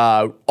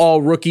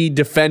all-rookie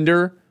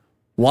defender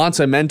wants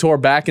a mentor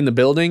back in the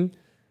building.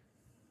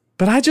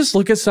 But I just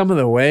look at some of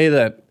the way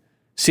that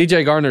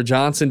C.J.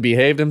 Gardner-Johnson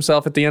behaved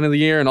himself at the end of the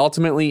year, and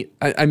ultimately,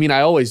 I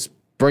always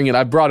bring it,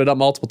 I brought it up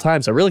multiple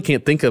times. I really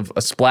can't think of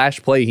a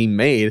splash play he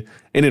made,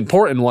 an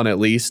important one at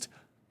least,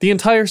 the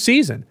entire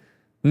season.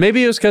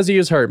 Maybe it was because he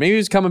was hurt. Maybe he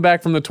was coming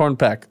back from the torn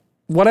pec.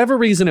 Whatever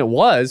reason it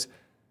was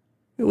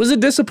a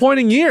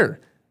disappointing year.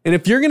 And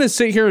if you're going to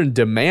sit here and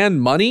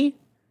demand money,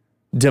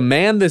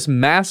 demand this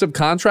massive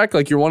contract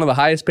like you're one of the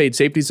highest paid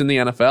safeties in the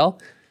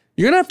NFL,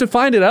 you're going to have to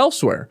find it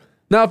elsewhere.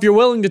 Now, if you're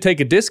willing to take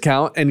a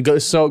discount and go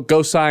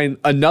sign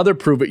another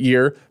prove-it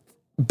year,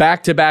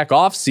 back-to-back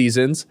off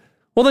seasons,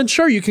 well, then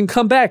sure, you can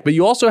come back. But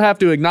you also have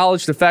to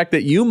acknowledge the fact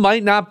that you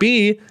might not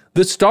be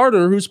the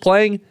starter who's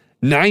playing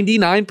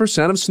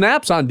 99% of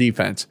snaps on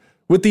defense.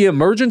 With the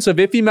emergence of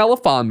Ife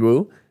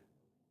Melifonwu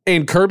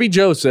and Kirby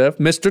Joseph,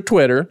 Mr.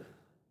 Twitter,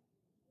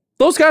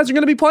 those guys are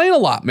going to be playing a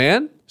lot,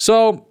 man.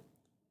 So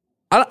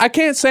I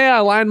can't say I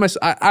aligned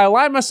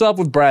myself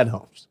with Brad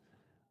Holmes.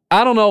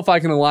 I don't know if I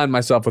can align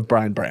myself with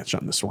Brian Branch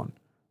on this one.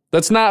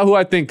 That's not who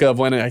I think of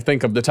when I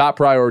think of the top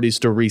priorities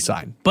to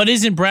re-sign. But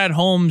isn't Brad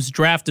Holmes'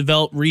 draft,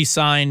 develop,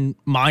 re-sign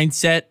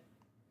mindset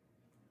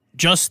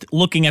just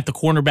looking at the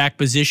cornerback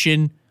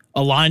position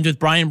aligned with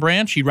Brian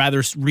Branch? He'd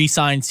rather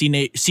re-sign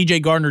C.J.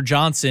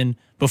 Gardner-Johnson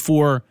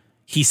before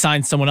he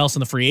signs someone else in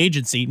the free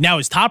agency. Now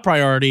his top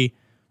priority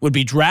would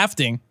be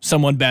drafting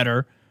someone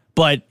better,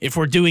 but if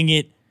we're doing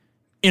it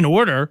in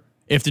order,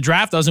 if the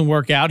draft doesn't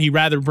work out, he'd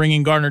rather bring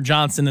in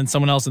Gardner-Johnson than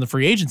someone else in the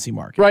free agency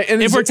market. Right.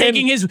 And if we're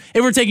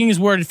taking his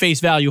word at face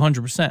value,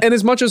 100%. And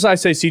as much as I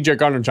say C.J.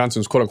 Gardner-Johnson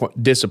is quote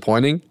unquote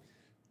disappointing,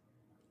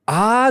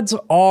 odds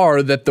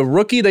are that the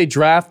rookie they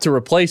draft to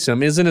replace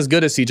him isn't as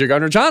good as C.J.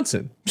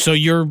 Gardner-Johnson. So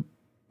you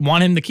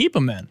want him to keep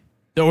him then?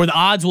 Or the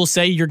odds will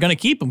say you're going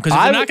to keep him. Because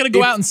if they're not going to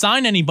go out and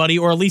sign anybody,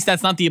 or at least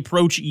that's not the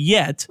approach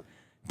yet,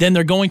 then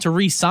they're going to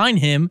re-sign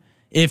him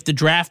if the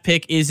draft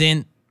pick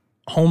isn't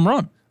home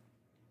run.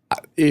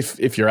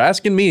 if you're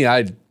asking me,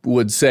 I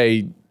would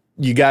say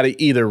you got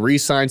to either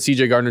re-sign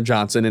CJ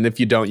Gardner-Johnson, and if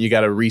you don't, you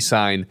got to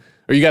re-sign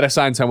or you got to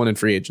sign someone in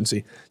free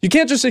agency. You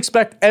can't just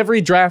expect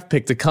every draft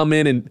pick to come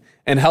in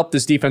and help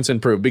this defense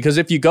improve, because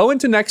if you go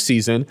into next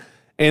season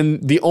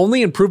and the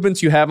only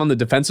improvements you have on the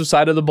defensive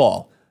side of the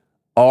ball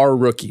are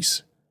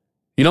rookies,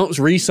 you don't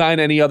re-sign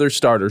any other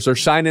starters or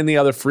sign any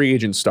other free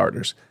agent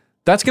starters,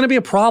 that's going to be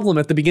a problem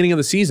at the beginning of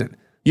the season.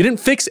 You didn't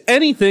fix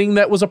anything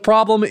that was a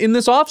problem in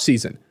this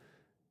offseason.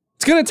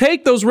 It's going to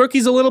take those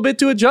rookies a little bit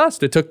to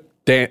adjust. It took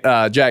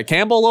Jack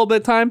Campbell a little bit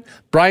of time.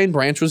 Brian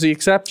Branch was the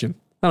exception.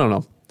 I don't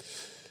know.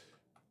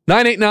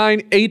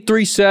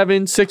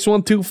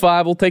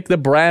 989-837-6125. We'll take the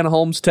Brad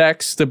Holmes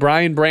text, the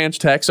Brian Branch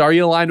text. Are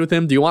you aligned with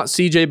him? Do you want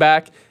CJ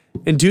back?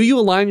 And do you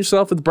align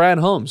yourself with Brad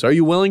Holmes? Are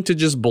you willing to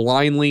just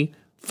blindly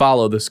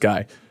follow this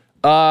guy?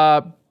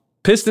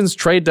 Pistons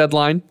trade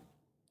deadline.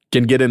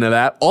 Can get into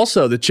that.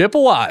 Also, the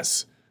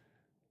Chippewas.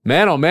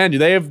 Man, oh man, do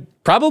they have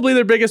probably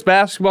their biggest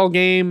basketball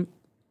game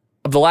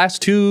of the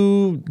last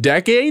 2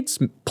 decades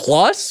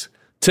plus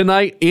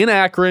tonight in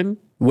Akron.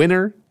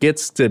 Winner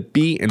gets to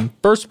be in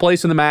first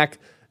place in the MAC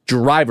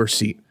driver's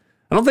seat.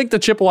 I don't think the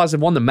Chippewas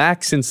have won the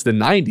MAC since the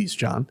 90s,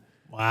 John.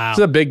 Wow. It's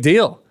a big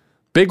deal.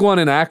 Big one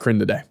in Akron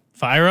today.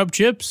 Fire up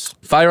Chips.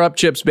 Fire up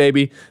Chips,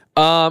 baby.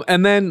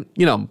 And then,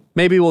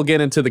 maybe we'll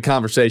get into the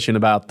conversation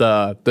about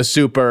the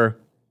super,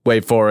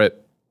 wait for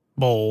it,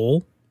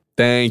 bowl.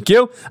 Thank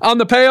you. On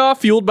the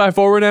Payoff, fueled by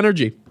Forward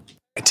Energy.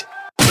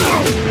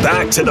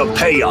 Back to the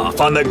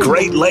Payoff on the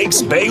Great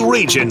Lakes Bay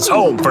Region's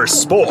home for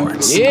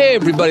sports. Yeah,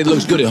 everybody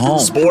looks good at home.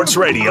 Sports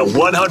Radio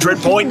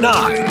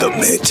 100.9 The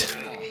Mitt.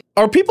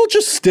 Are people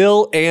just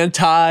still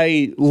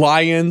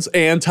anti-Lions,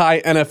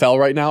 anti-NFL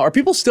right now? Are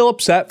people still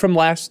upset from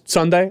last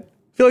Sunday? I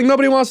feel like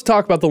nobody wants to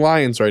talk about the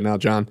Lions right now,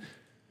 John.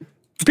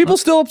 Are people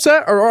still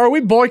upset? Or are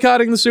we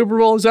boycotting the Super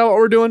Bowl? Is that what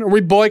we're doing? Are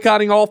we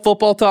boycotting all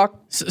football talk?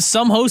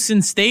 Some hosts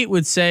in state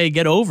would say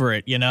get over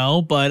it,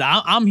 but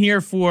I'm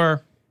here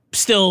for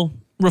still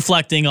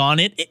reflecting on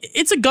it.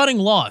 It's a gutting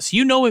loss.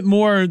 You know it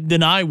more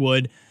than I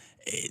would.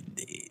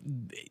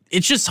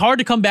 It's just hard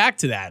to come back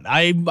to that.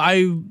 I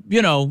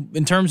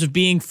in terms of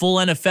being full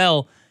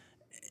NFL,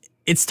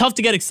 it's tough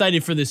to get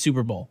excited for this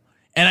Super Bowl.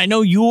 And I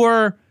know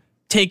you're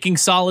taking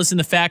solace in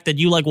the fact that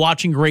you like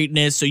watching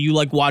greatness, so you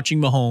like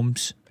watching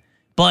Mahomes.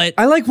 But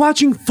I like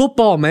watching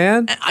football,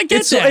 man. I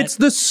get that. It's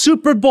the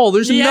Super Bowl.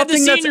 There's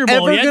nothing that's ever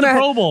going to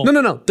happen.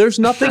 No. There's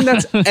nothing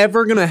that's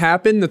ever going to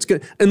happen that's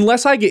good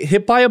unless I get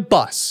hit by a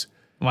bus.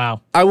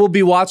 Wow. I will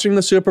be watching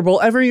the Super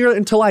Bowl every year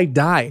until I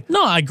die.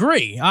 No, I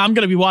agree. I'm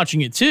going to be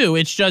watching it too.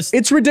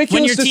 It's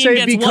ridiculous to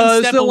say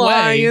because the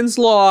Lions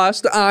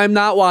lost, I'm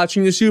not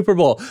watching the Super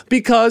Bowl.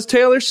 Because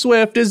Taylor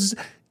Swift is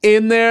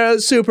in their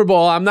Super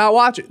Bowl, I'm not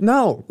watching.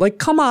 No,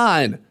 come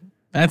on.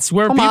 That's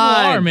where people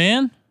are,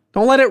 man.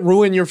 Don't let it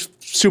ruin your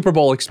Super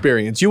Bowl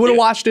experience. You would have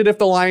watched it if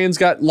the Lions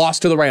got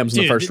lost to the Rams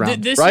in the first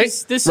round,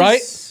 right? This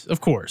is, of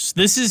course.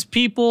 This is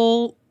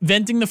people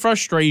venting the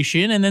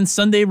frustration, and then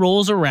Sunday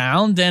rolls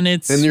around, and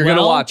you're going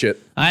to watch it.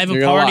 I have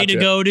a party to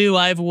go to,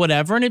 I have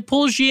whatever, and it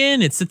pulls you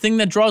in. It's the thing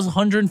that draws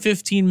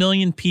 115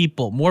 million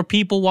people. More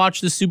people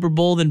watch the Super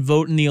Bowl than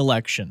vote in the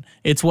election.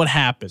 It's what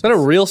happens. Is that a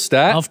real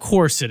stat? Of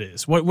course it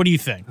is. What do you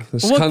think?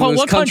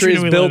 What country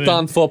is built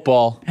on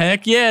football.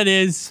 Heck yeah, it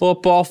is.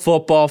 Football.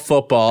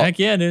 Heck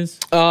yeah, it is.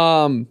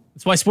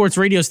 That's why sports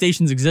radio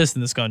stations exist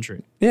in this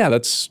country. Yeah,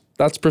 that's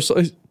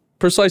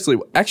precisely.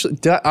 Actually,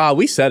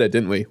 we said it,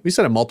 didn't we? We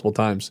said it multiple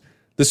times.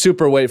 The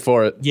super, wait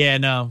for it. Yeah,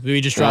 no.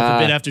 We just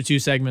dropped a bit after 2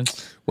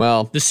 segments.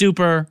 Well, the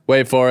super,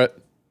 wait for it.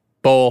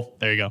 Bowl.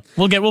 There you go.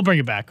 We'll bring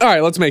it back. All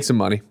right, let's make some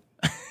money.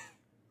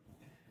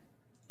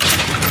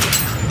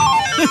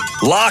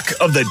 Lock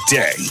of the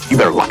day. You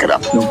better lock it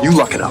up. No, you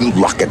lock it up. You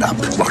lock it up.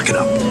 Lock it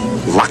up.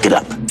 Lock it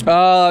up.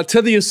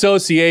 To the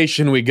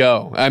association we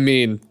go. I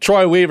mean,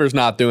 Troy Weaver's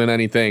not doing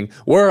anything.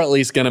 We're at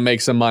least going to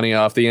make some money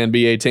off the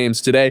NBA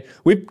teams today.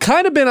 We've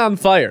kind of been on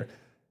fire.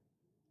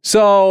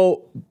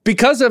 So,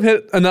 because I've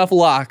hit enough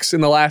locks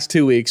in the last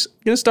 2 weeks, I'm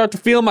going to start to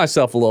feel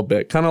myself a little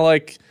bit. Kind of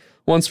like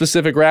one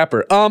specific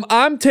rapper.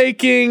 I'm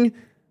taking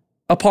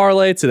a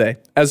parlay today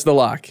as the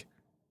lock.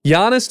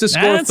 Giannis to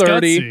score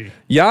 30. Gutsy.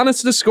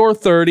 Giannis to score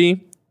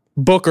 30.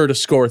 Booker to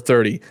score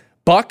 30.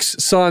 Bucks,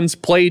 Suns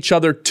play each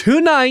other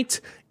tonight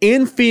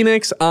in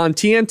Phoenix on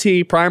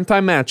TNT,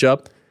 primetime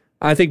matchup.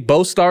 I think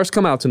both stars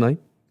come out tonight.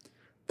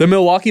 The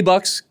Milwaukee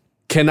Bucks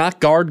cannot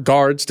guard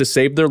guards to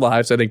save their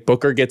lives. I think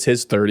Booker gets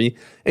his 30.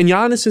 And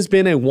Giannis has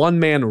been a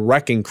one-man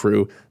wrecking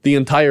crew the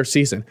entire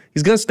season.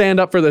 He's going to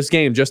stand up for this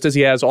game just as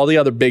he has all the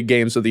other big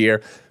games of the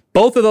year.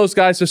 Both of those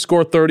guys to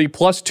score 30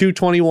 plus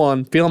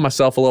 221. Feeling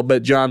myself a little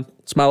bit, John.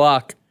 It's my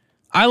lock.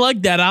 I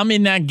like that. I'm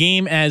in that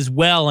game as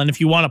well. And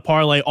if you want to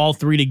parlay all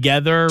three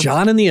together.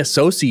 John in the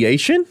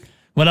association?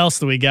 What else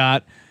do we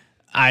got?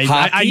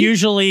 I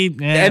usually...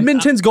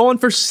 Edmonton's going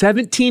for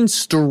 17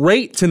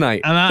 straight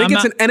tonight. I think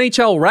it's an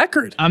NHL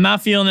record. I'm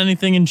not feeling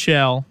anything in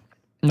Shell.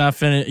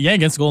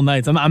 Against Golden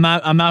Knights.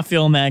 I'm not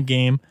feeling that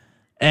game.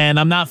 And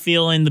I'm not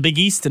feeling the Big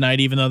East tonight,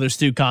 even though there's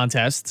 2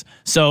 contests.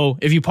 So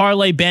if you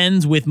parlay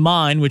Ben's with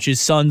mine, which is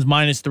Suns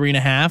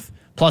 -3.5,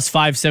 plus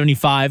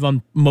 575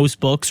 on most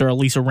books, or at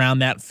least around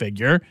that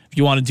figure, if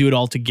you want to do it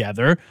all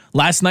together.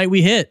 Last night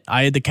we hit.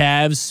 I had the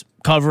Cavs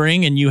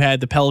covering, and you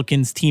had the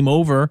Pelicans team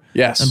over.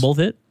 Yes. And both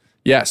hit?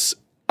 Yes.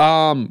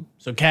 So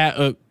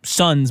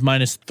Suns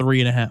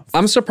 -3.5.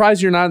 I'm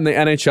surprised you're not in the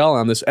NHL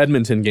on this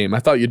Edmonton game. I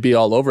thought you'd be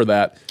all over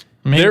that.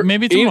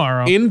 Maybe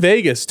tomorrow. In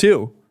Vegas,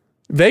 too.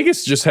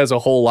 Vegas just has a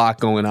whole lot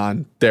going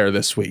on there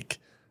this week.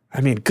 I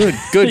mean, good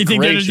you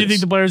think gracious. Do you think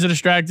the players are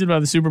distracted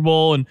by the Super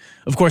Bowl and,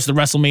 of course, the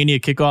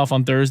WrestleMania kickoff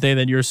on Thursday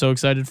that you're so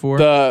excited for?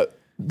 The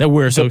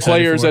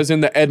players, as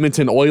in the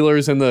Edmonton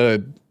Oilers and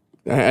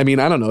I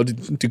don't know.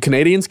 Do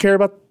Canadians care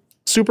about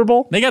Super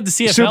Bowl? They got the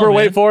CFL. Super, man.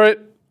 wait for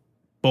it.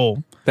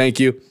 Bowl.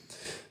 Thank you.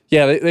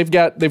 Yeah, they've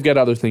got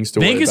other things to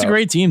worry about. Vegas is a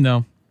great team,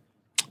 though.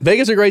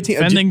 Vegas is a great team.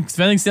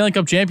 Defending Stanley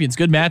Cup champions.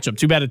 Good matchup.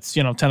 Too bad it's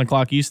 10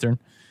 o'clock Eastern.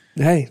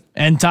 Hey,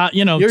 and 2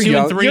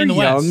 and 3 in the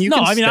West. You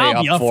I'll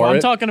can be up for it. I'm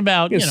talking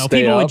about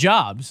people with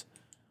jobs.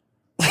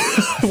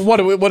 What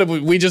do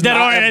we just that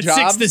not are have at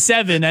jobs? 6 to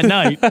 7 at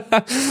night? People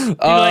that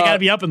got to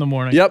be up in the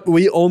morning. Yep,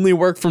 we only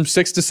work from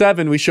 6 to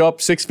 7. We show up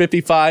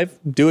 6:55,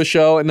 do a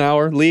show an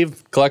hour,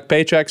 leave, collect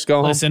paychecks, go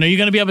home. Listen, are you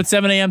going to be up at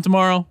 7 a.m.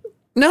 tomorrow?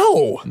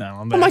 No.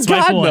 Oh my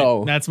God, point.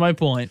 no. That's my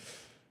point.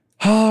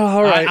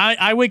 All right.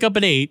 I wake up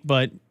at 8,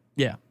 but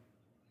yeah,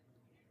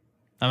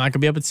 I'm not going to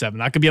be up at 7.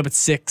 I could be up at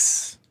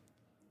 6.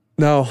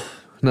 No.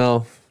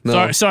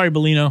 Sorry,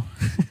 Bellino.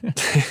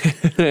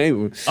 Hey,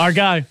 our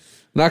guy.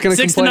 Not going to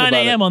 6 to 9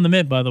 a.m. on the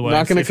mid, by the way.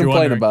 Not going to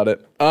complain about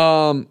it.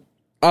 All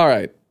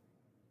right.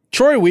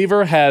 Troy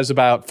Weaver has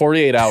about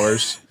 48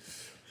 hours.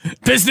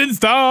 Pistons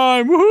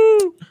time.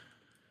 Woohoo!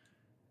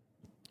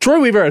 Troy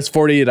Weaver has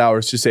 48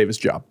 hours to save his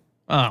job.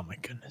 Oh my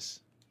goodness.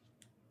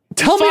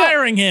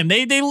 Firing him.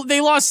 They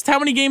lost how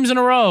many games in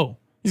a row?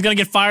 He's going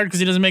to get fired because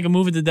he doesn't make a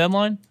move at the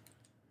deadline?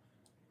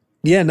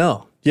 Yeah,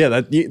 no.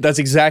 Yeah, that's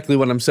exactly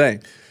what I'm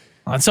saying.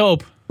 Let's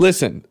hope.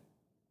 Listen,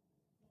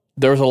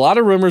 there was a lot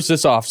of rumors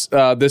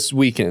this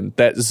weekend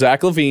that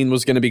Zach LaVine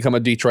was going to become a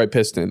Detroit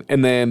Piston.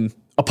 And then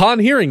upon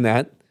hearing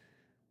that,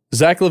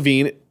 Zach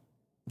LaVine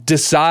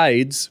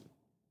decides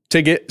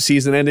to get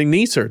season-ending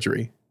knee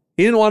surgery.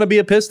 He didn't want to be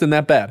a Piston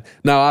that bad.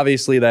 Now,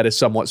 obviously, that is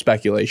somewhat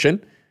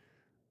speculation.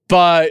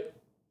 But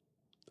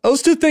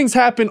those two things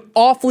happen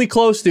awfully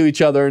close to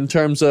each other in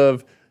terms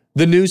of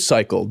the news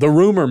cycle, the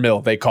rumor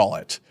mill, they call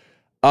it.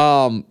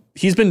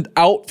 He's been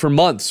out for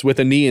months with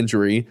a knee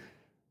injury,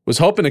 was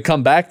hoping to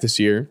come back this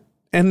year,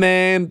 and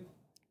then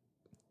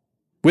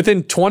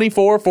within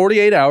 24,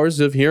 48 hours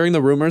of hearing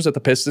the rumors that the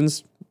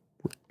Pistons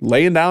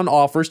laying down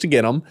offers to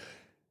get him,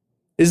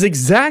 is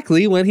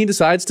exactly when he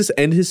decides to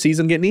end his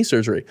season, get knee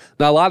surgery.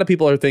 Now, a lot of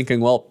people are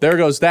thinking, well, there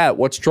goes that.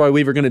 What's Troy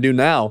Weaver going to do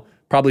now?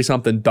 Probably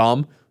something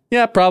dumb.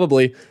 Yeah,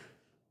 probably.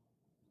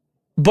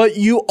 But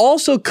you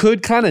also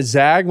could kind of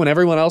zag when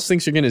everyone else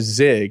thinks you're going to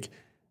zig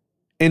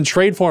and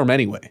trade for him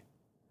anyway.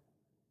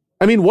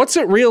 I mean, what's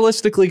it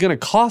realistically going to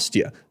cost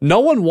you? No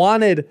one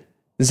wanted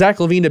Zach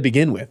LaVine to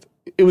begin with.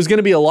 It was going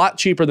to be a lot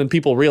cheaper than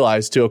people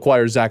realized to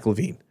acquire Zach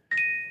LaVine.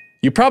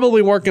 You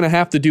probably weren't going to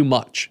have to do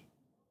much.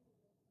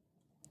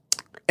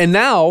 And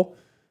now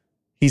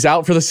he's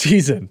out for the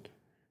season.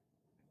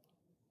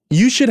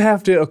 You should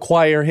have to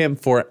acquire him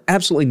for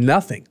absolutely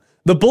nothing.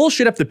 The Bulls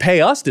should have to pay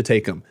us to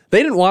take him.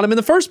 They didn't want him in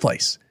the first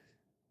place.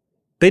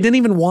 They didn't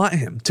even want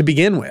him to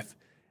begin with.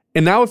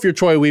 And now if you're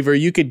Troy Weaver,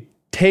 you could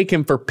take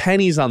him for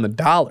pennies on the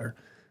dollar.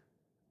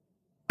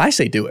 I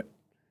say do it.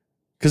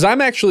 Because I'm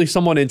actually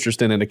somewhat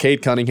interested in a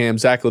Cade Cunningham,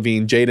 Zach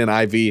LaVine, Jaden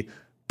Ivey,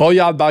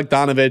 Bojan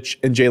Bogdanovic,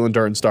 and Jalen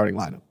Duren starting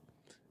lineup.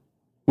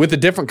 With a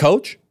different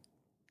coach,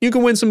 you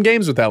can win some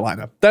games with that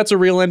lineup. That's a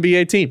real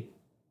NBA team.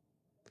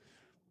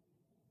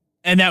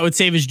 And that would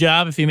save his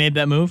job if he made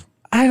that move?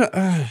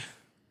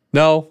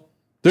 No.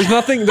 There's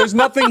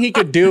nothing he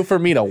could do for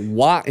me to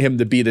want him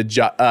to be the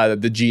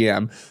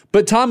GM.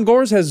 But Tom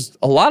Gores has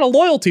a lot of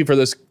loyalty for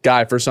this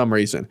guy for some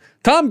reason.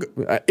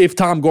 If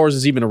Tom Gores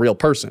is even a real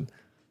person.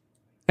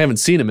 I haven't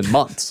seen him in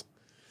months.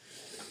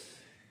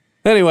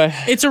 Anyway,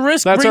 it's a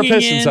risk. That's our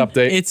Pistons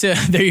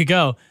update. There you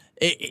go.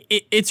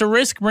 It's a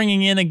risk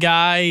bringing in a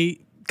guy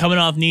coming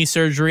off knee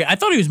surgery. I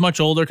thought he was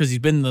much older because he's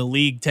been in the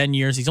league 10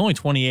 years. He's only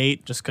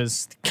 28 just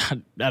because he got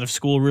out of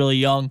school really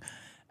young.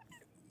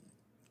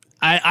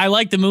 I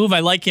like the move.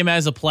 I like him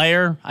as a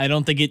player. I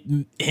don't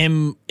think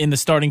him in the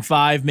starting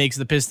 5 makes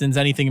the Pistons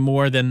anything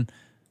more than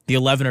the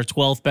 11th or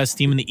 12th best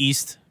team in the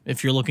East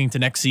if you're looking to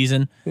next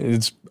season.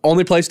 It's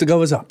only place to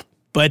go is up.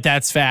 But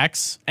that's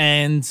facts.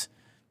 And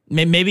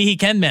maybe he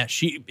can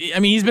mesh.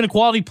 He's been a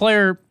quality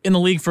player in the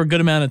league for a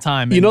good amount of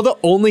time. You know the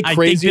only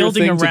crazier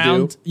thing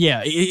to do?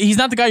 Yeah, he's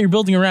not the guy you're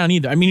building around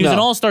either. I mean, he was an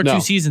all-star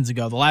 2 seasons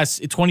ago, the last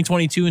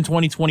 2022 and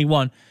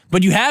 2021.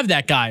 But you have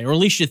that guy, or at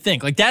least you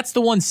think. Like, that's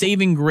the one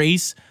saving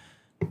grace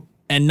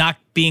and not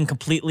being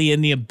completely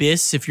in the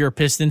abyss if you're a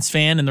Pistons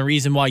fan, and the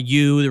reason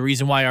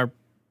why our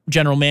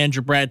general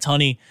manager, Brad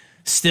Tunney,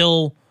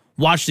 still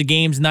watch the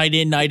games night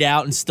in, night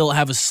out and still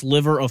have a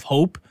sliver of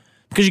hope,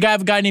 because you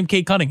have a guy named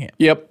Kate Cunningham.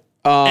 Yep.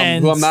 Who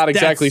I'm not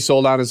exactly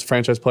sold on as a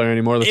franchise player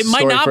anymore. That's it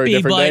might not for a be,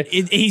 different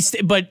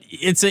but day.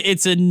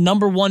 it's a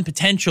number one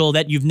potential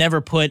that you've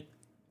never put,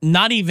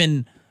 not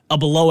even a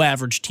below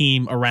average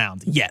team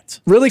around yet.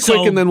 Really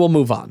quick, and then we'll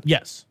move on.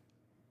 Yes.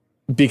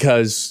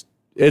 Because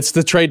it's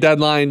the trade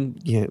deadline.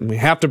 Yeah, we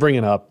have to bring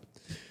it up.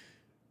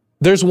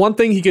 There's one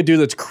thing he could do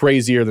that's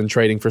crazier than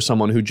trading for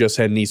someone who just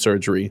had knee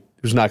surgery,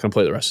 who's not going to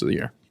play the rest of the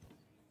year.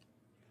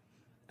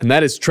 And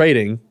that is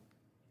trading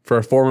for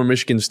a former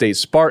Michigan State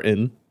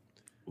Spartan.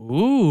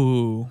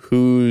 Ooh.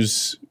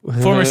 Who's...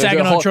 Former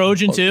Saginaw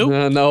Trojan,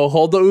 too? No,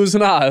 hold the oohs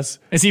and ahs.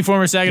 Is he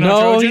former Saginaw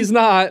Trojan? No, he's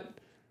not.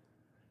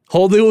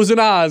 Hold the oohs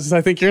and ahs.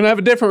 I think you're going to have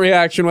a different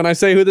reaction when I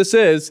say who this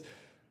is.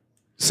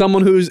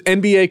 Someone whose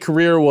NBA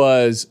career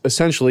was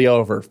essentially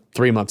over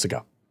 3 months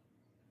ago.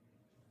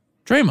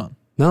 Draymond?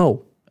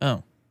 No.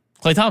 Oh.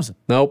 Klay Thompson?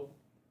 Nope.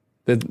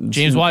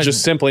 James Wiseman?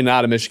 Just simply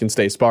not a Michigan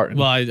State Spartan.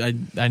 Well,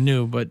 I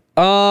knew, but...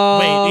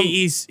 Wait,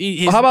 he's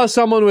how about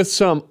someone with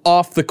some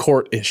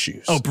off-the-court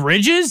issues? Oh,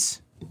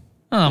 Bridges?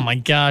 Oh, my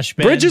gosh,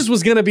 man. Bridges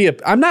was going to be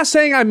I'm not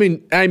saying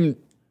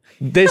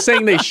they're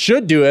saying they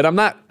should do it. I'm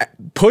not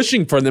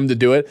pushing for them to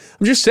do it.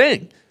 I'm just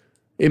saying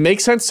it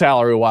makes sense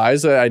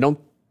salary-wise.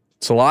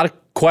 It's a lot of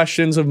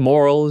questions of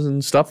morals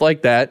and stuff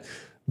like that.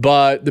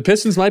 But the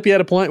Pistons might be at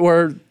a point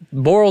where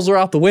morals are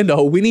out the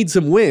window. We need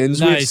some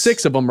wins. Nice. We have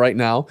 6 of them right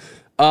now.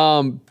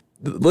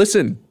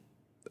 Listen,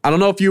 I don't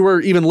know if you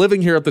were even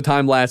living here at the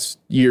time last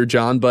year,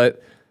 John,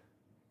 but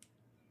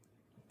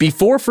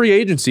before free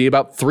agency,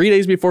 about 3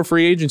 days before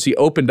free agency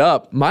opened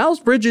up, Miles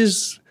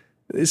Bridges,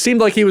 it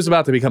seemed like he was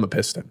about to become a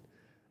Piston.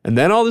 And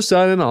then all of a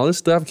sudden, all this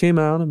stuff came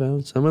out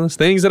about some of the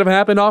things that have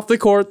happened off the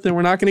court that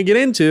we're not going to get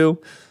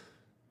into.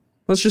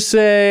 Let's just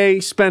say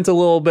spent a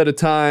little bit of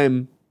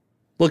time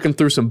looking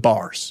through some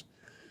bars.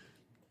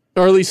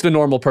 Or at least a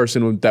normal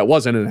person that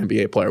wasn't an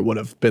NBA player would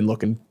have been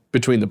looking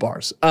between the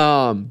bars.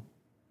 I'm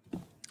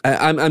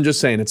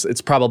just saying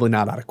it's probably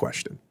not out of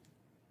question.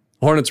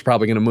 Hornets are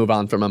probably going to move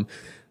on from him.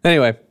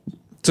 Anyway,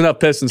 it's enough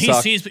Pistons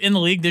talk. He's in the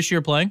league this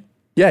year playing?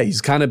 Yeah,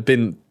 he's kind of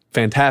been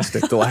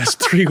fantastic the last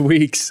 3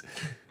 weeks.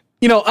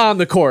 On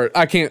the court.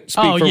 I can't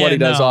speak for what he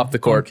does off the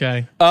court.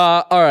 Okay.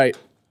 All right.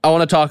 I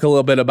want to talk a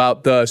little bit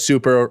about the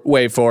super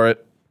wait for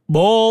it.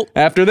 Bull.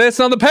 After this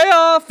on the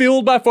Payoff,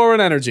 fueled by Forward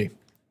Energy.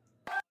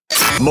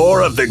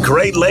 More of the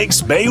Great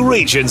Lakes Bay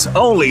region's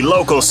only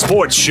local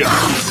sports show.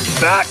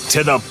 Back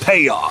to the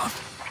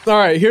Payoff. All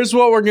right, here's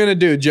what we're going to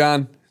do,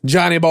 John.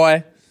 Johnny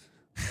boy.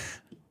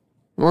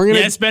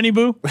 Yes, Benny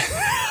Boo?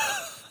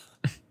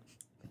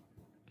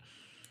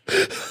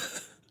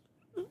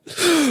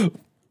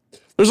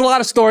 There's a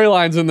lot of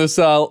storylines in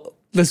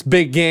this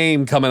big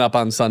game coming up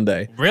on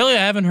Sunday. Really?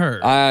 I haven't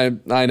heard.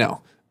 I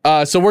know.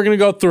 So we're going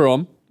to go through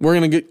them. We're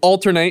going to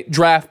alternate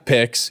draft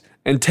picks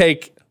and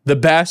take the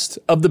best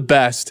of the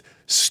best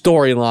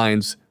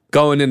storylines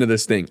going into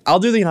this thing. I'll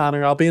do the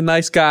honor. I'll be a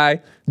nice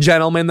guy,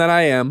 gentleman that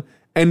I am,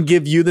 and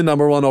give you the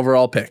number 1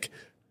 overall pick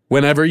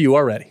whenever you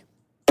are ready.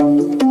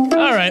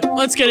 All right,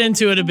 let's get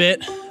into it a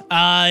bit.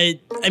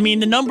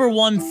 The number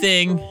one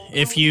thing,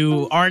 if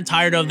you aren't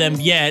tired of them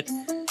yet,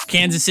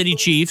 Kansas City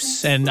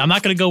Chiefs, and I'm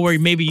not going to go where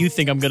maybe you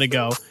think I'm going to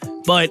go,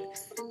 but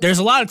there's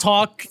a lot of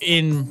talk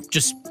in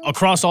just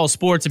across all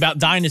sports about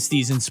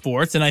dynasties in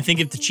sports, and I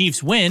think if the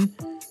Chiefs win,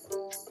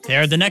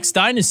 they're the next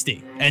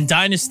dynasty. And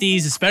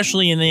dynasties,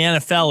 especially in the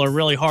NFL, are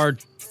really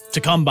hard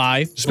to come by.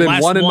 It's been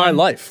one in my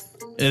life.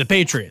 The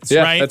Patriots,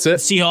 yeah, right? That's it.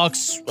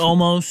 Seahawks,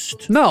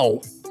 almost.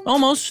 No.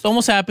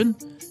 Almost happened.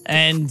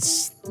 And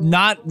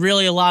not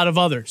really a lot of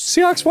others.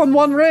 Seahawks won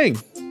 1 ring.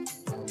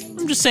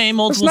 I'm just saying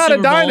multiple It's not Super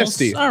a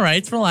dynasty. Bowls. All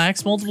right,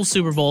 relax. Multiple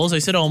Super Bowls. I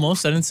said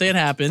almost. I didn't say it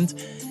happened.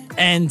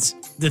 And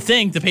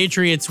the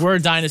Patriots were a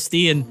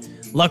dynasty and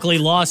luckily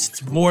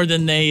lost more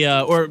than they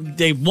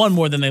won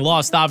more than they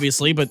lost,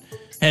 obviously, but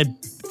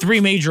had 3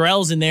 major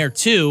L's in there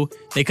too.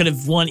 They could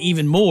have won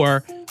even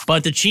more.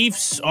 But the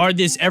Chiefs are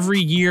this every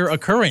year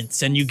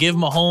occurrence, and you give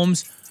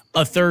Mahomes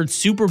a 3rd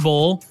Super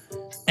Bowl,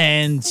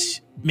 and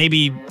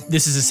maybe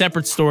this is a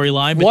separate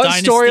storyline. But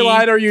what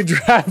storyline are you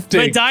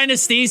drafting? But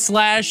dynasty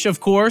 / of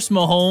course,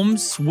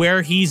 Mahomes,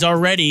 where he's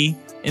already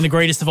in the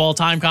greatest of all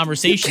time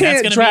conversation. You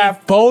can't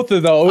draft both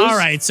of those. All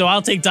right, so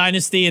I'll take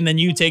dynasty, and then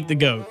you take the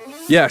GOAT.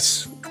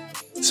 Yes.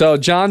 So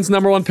John's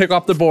number 1 pick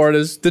off the board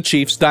is the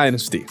Chiefs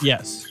dynasty.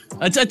 Yes.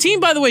 A team,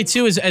 by the way,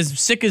 too, is as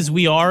sick as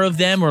we are of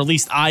them, or at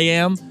least I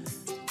am.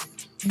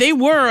 They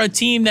were a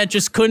team that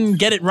just couldn't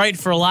get it right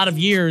for a lot of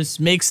years,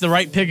 makes the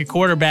right pick at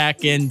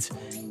quarterback, and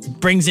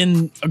brings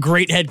in a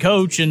great head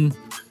coach, and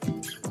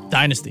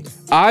dynasty.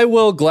 I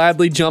will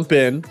gladly jump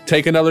in,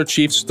 take another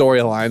Chiefs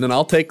storyline, and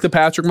I'll take the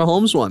Patrick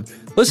Mahomes one.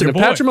 Listen, if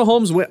Patrick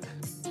Mahomes win,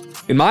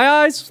 in my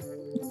eyes,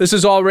 this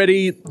is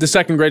already the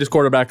 2nd greatest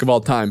quarterback of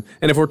all time.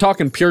 And if we're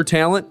talking pure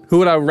talent, who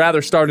would I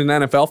rather start an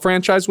NFL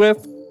franchise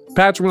with?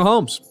 Patrick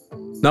Mahomes,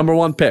 number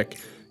 1 pick.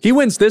 He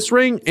wins this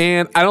ring,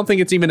 and I don't think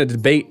it's even a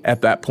debate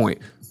at that point.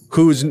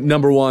 Who's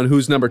number 1,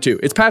 who's number 2?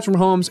 It's Patrick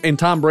Mahomes and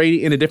Tom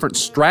Brady in a different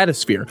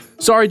stratosphere.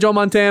 Sorry, Joe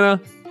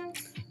Montana.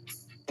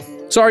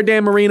 Sorry,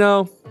 Dan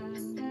Marino.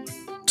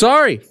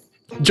 Sorry,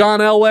 John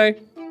Elway.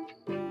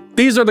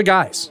 These are the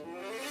guys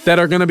that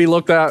are going to be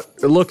looked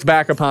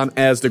back upon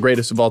as the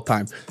greatest of all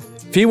time.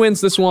 If he wins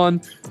this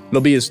one,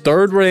 it'll be his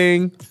third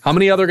ring. How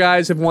many other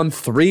guys have won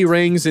 3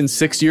 rings in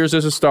 6 years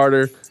as a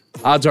starter?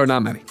 Odds are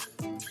not many.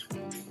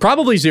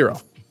 Probably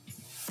 0.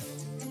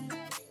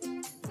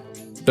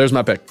 There's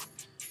my pick.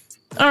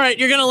 All right,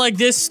 you're going to like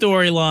this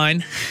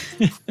storyline.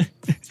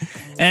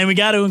 And we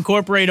got to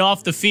incorporate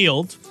off the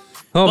field.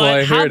 Oh,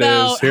 but boy, here it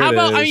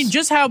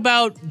is. How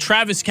about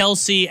Travis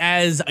Kelce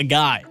as a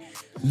guy?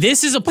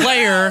 This is a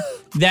player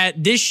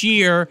that this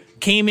year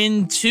came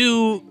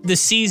into the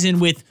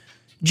season with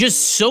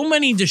just so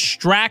many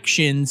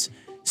distractions,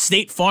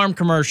 State Farm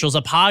commercials,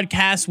 a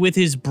podcast with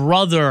his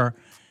brother,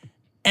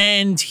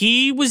 and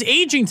he was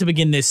aging to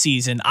begin this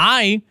season.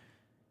 I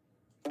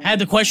had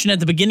the question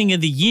at the beginning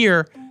of the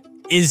year,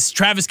 is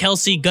Travis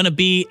Kelce going to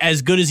be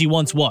as good as he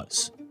once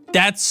was?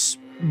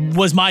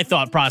 Was my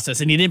thought process,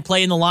 and he didn't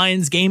play in the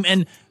Lions game,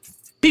 and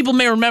people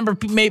may remember,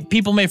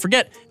 people may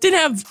forget, didn't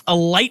have a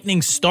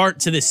lightning start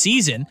to the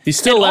season. He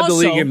still led the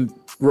league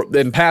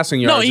in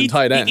passing yards and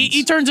tight ends.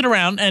 He turns it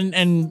around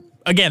and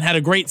again, had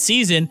a great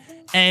season.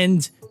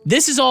 And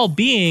this is all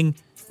being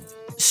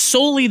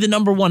solely the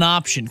number one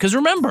option. Because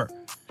remember,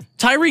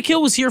 Tyreek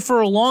Hill was here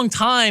for a long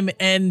time,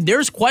 and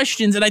there's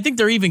questions, and I think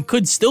there even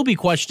could still be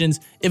questions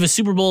if a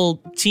Super Bowl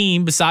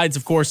team, besides,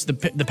 of course, the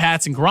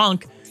Pats and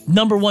Gronk,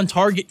 number one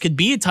target could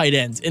be a tight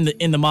end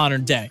in the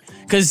modern day.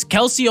 Because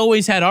Kelce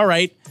always had, all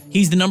right,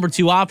 he's the number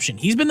 2 option.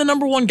 He's been the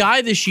number 1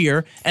 guy this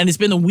year, and it's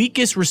been the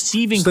weakest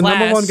receiving class. The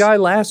number 1 guy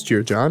last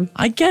year, John.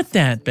 I get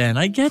that, Ben.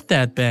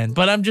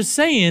 But I'm just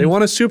saying. They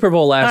won a Super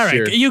Bowl last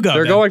year. All right, you go.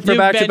 They're going for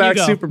back-to-back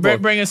Super Bowl.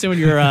 Bring us in with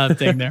your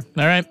thing there.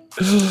 All right.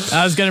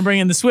 I was going to bring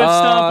in the Swift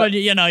stuff, but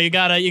you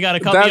gotta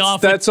cut me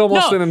off. That's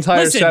almost an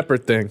entire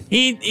separate thing.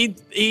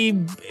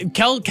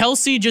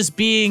 Kelce just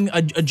being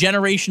a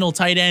generational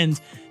tight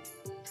end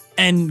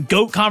and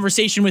GOAT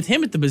conversation with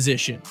him at the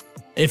position,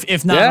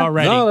 if not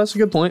already. No, that's a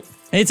good point.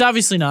 It's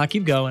obviously not.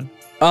 Keep going.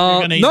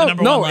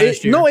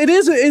 It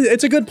is.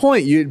 It's a good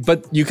point.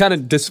 But you kind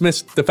of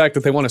dismissed the fact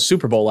that they won a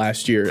Super Bowl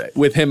last year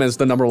with him as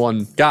the number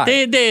 1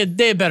 guy. They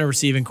had better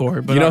receiving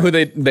core. But you know who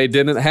they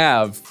didn't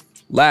have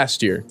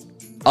last year?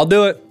 I'll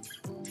do it.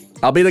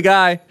 I'll be the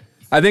guy.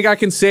 I think I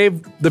can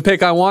save the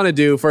pick I want to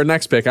do for a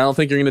next pick. I don't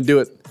think you're going to do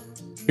it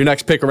your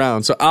next pick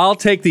around. So I'll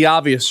take the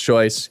obvious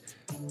choice,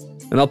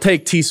 and I'll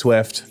take T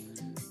Swift.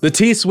 The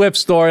T Swift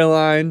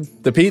storyline,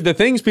 the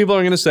things people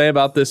are going to say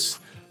about this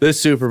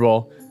Super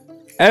Bowl.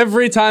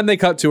 Every time they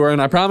cut to her,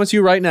 and I promise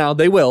you right now,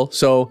 they will.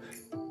 So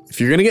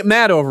if you're going to get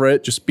mad over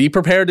it, just be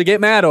prepared to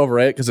get mad over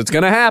it, because it's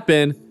going to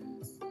happen.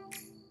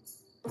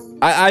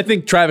 I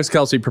think Travis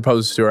Kelce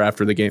proposes to her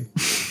after the game.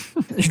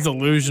 He's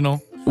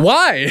delusional.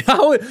 Why?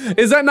 How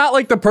is that not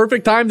like the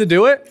perfect time to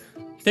do it?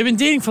 They've been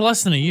dating for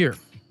less than a year.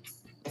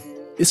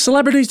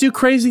 Celebrities do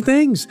crazy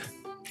things.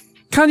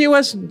 Kanye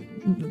West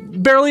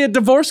barely had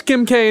divorced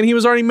Kim K, and he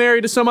was already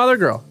married to some other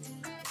girl.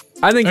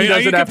 I think he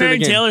does it after the game. Are you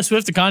comparing Taylor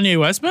Swift to Kanye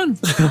West, man?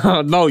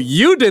 No,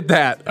 you did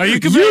that. Are you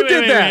comparing? You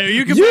did that.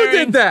 You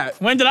did that.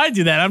 When did I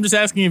do that? I'm just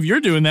asking if you're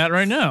doing that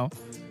right now.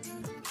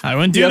 I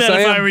wouldn't do that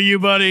if I were you,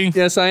 buddy.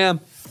 Yes, I am.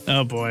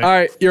 Oh, boy. All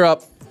right, you're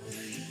up.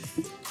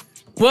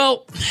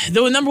 Well,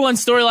 the number 1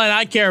 storyline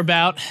I care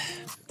about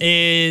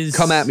is...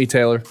 Come at me,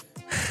 Taylor.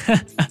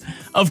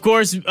 Of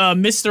course,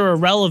 Mr.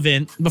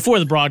 Irrelevant, before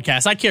the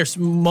broadcast, I care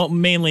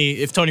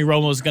mainly if Tony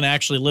Romo is going to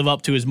actually live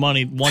up to his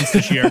money once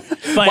this year.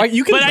 But,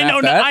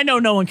 I know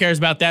no one cares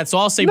about that, so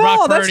I'll say Brock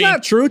Purdy. No, that's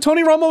not true.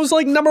 Tony Romo was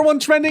like number 1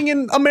 trending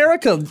in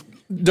America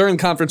during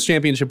Conference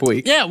Championship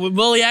Week. Yeah,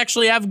 will he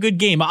actually have a good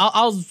game?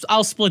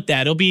 I'll split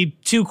that. It'll be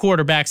 2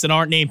 quarterbacks that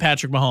aren't named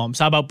Patrick Mahomes.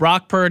 How about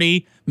Brock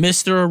Purdy,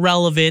 Mr.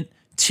 Irrelevant,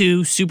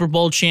 2 Super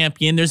Bowl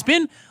champion? There's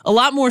been a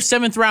lot more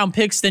 7th-round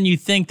picks than you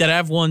think that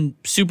have won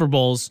Super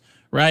Bowls,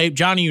 right?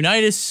 Johnny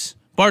Unitas,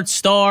 Bart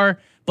Starr,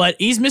 but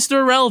he's Mr.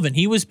 Irrelevant.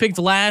 He was picked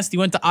last. He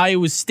went to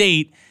Iowa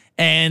State,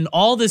 and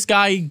all this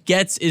guy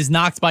gets is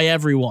knocked by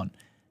everyone.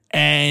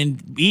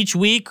 And each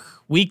week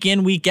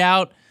in, week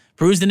out,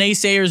 proves the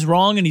naysayers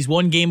wrong, and he's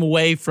 1 game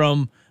away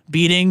from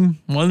beating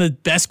one of the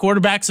best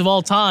quarterbacks of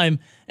all time,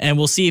 and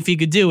we'll see if he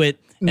could do it.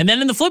 And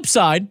then on the flip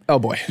side, oh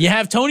boy, you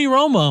have Tony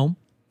Romo,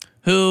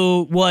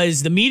 who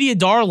was the media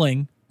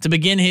darling to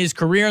begin his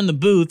career in the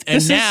booth, and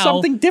this now is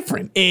something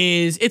different.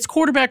 It's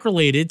quarterback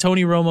related.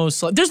 Tony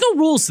Romo's. There's no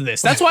rules to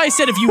this. That's why I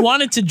said if you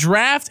wanted to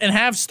draft and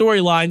have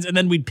storylines, and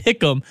then we'd pick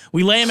them,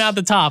 we lay them out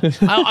the top.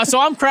 So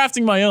I'm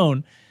crafting my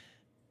own.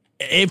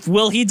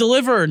 Will he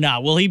deliver or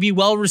not? Will he be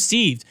well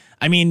received?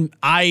 I mean,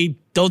 I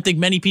don't think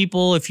many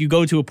people, if you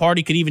go to a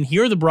party, could even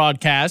hear the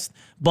broadcast,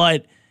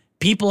 but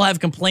people have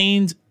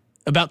complained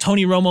about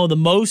Tony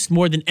Romo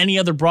more than any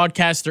other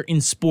broadcaster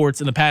in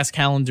sports in the past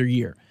calendar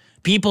year.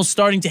 People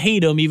starting to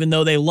hate him even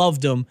though they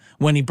loved him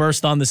when he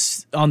burst on the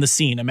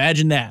scene.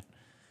 Imagine that.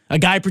 A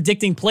guy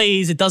predicting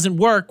plays, it doesn't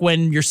work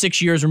when you're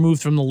 6 years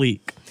removed from the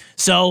league.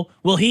 So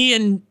will he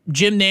and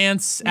Jim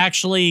Nantz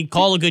actually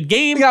call a good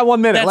game? We got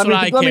 1 minute. That's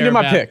let me do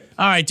my pick.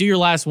 All right, do your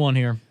last one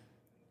here.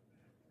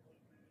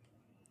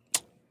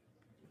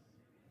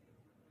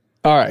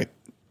 All right.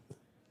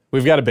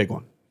 We've got a big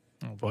one.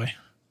 Oh, boy.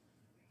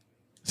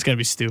 It's going to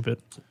be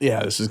stupid.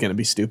 Yeah, this is going to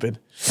be stupid.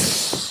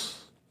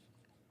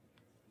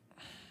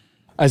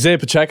 Isaiah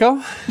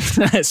Pacheco?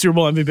 Super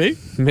Bowl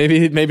MVP?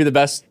 Maybe the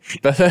best,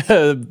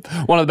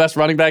 one of the best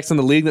running backs in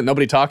the league that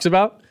nobody talks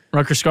about.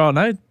 Rutgers Scarlet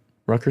Knight?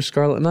 Rutgers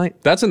Scarlet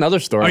Knight. That's another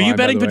story. Are you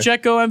betting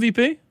Pacheco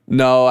MVP?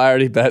 No, I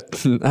already bet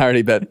Travis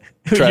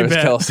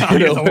Kelce. Oh,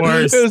 you're the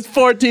worst. It was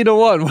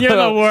 14-1. You're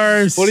the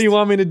worst. What do you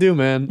want me to do,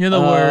 man? You're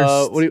the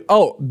worst.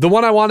 The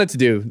one I wanted to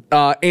do,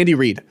 Andy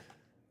Reid.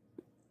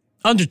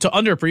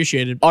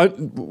 Underappreciated.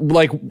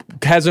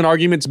 Has an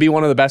argument to be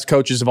one of the best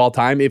coaches of all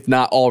time, if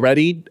not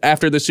already,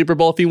 after the Super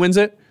Bowl if he wins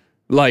it.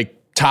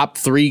 Top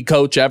 3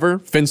 coach ever.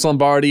 Vince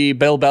Lombardi,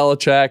 Bill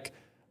Belichick.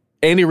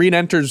 Andy Reid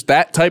enters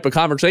that type of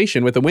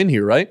conversation with a win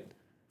here, right?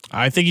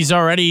 I think he's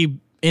already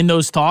in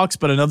those talks,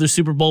 but another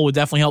Super Bowl would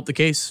definitely help the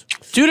case.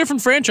 2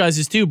 different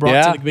franchises, too,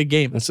 brought to the big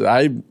game.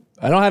 I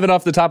don't have it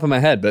off the top of my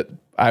head, but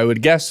I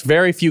would guess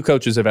very few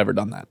coaches have ever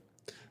done that.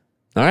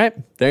 All right,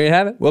 there you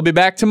have it. We'll be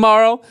back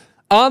tomorrow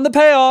on the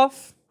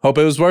Payoff. Hope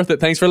it was worth it.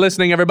 Thanks for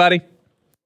listening, everybody.